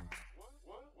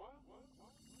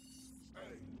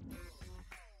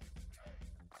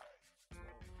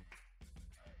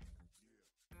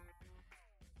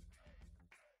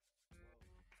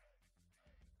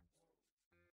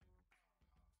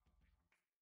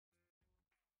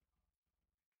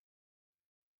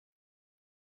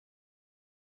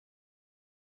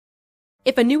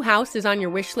 If a new house is on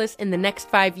your wish list in the next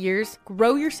 5 years,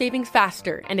 grow your savings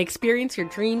faster and experience your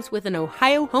dreams with an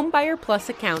Ohio Homebuyer Plus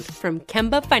account from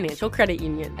Kemba Financial Credit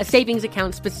Union. A savings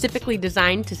account specifically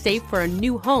designed to save for a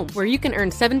new home where you can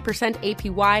earn 7%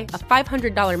 APY, a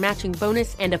 $500 matching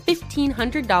bonus, and a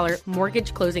 $1,500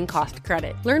 mortgage closing cost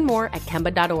credit. Learn more at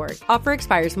Kemba.org. Offer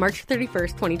expires March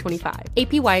 31st, 2025.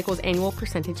 APY equals annual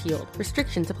percentage yield.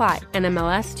 Restrictions apply.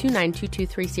 NMLS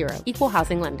 292230. Equal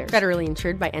housing lender. Federally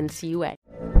insured by NCUA.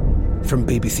 From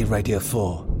BBC Radio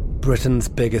 4, Britain's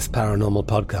biggest paranormal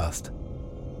podcast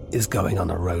is going on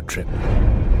a road trip.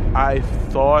 I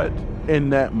thought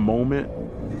in that moment,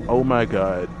 oh my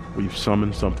God, we've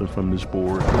summoned something from this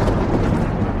board.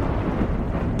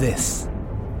 This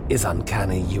is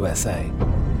Uncanny USA.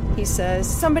 He says,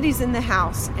 somebody's in the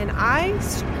house, and I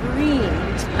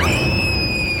screamed.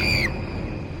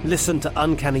 Listen to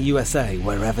Uncanny USA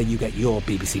wherever you get your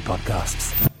BBC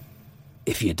podcasts,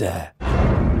 if you dare.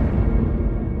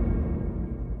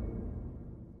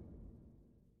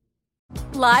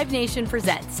 Live Nation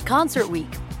presents Concert Week.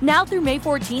 Now through May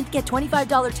 14th, get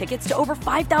 $25 tickets to over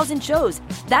 5,000 shows.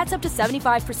 That's up to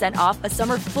 75% off a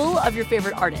summer full of your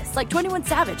favorite artists like 21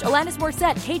 Savage, Alanis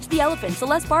Morissette, Cage the Elephant,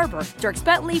 Celeste Barber, Dierks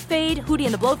Bentley, Fade, Hootie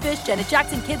and the Blowfish, Janet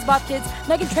Jackson, Kids Bop Kids,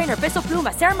 Meghan Trainor, Peso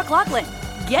Pluma, Sarah McLachlan.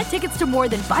 Get tickets to more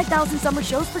than 5,000 summer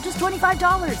shows for just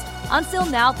 $25. On sale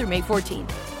now through May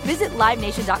 14th. Visit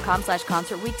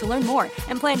LiveNation.com/Concert Week to learn more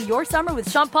and plan your summer with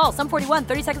Sean Paul, Sum 41,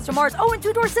 30 Seconds to Mars, and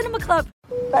Two Door Cinema Club.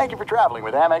 Thank you for traveling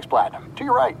with Amex Platinum. To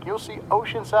your right, you'll see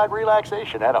oceanside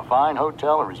relaxation at a fine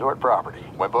hotel and resort property.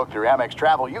 When booked through Amex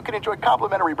Travel, you can enjoy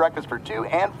complimentary breakfast for 2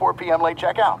 and 4 p.m. late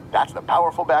checkout. That's the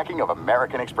powerful backing of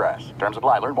American Express. Terms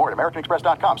apply. Learn more at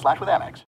americanexpress.com/withAmex.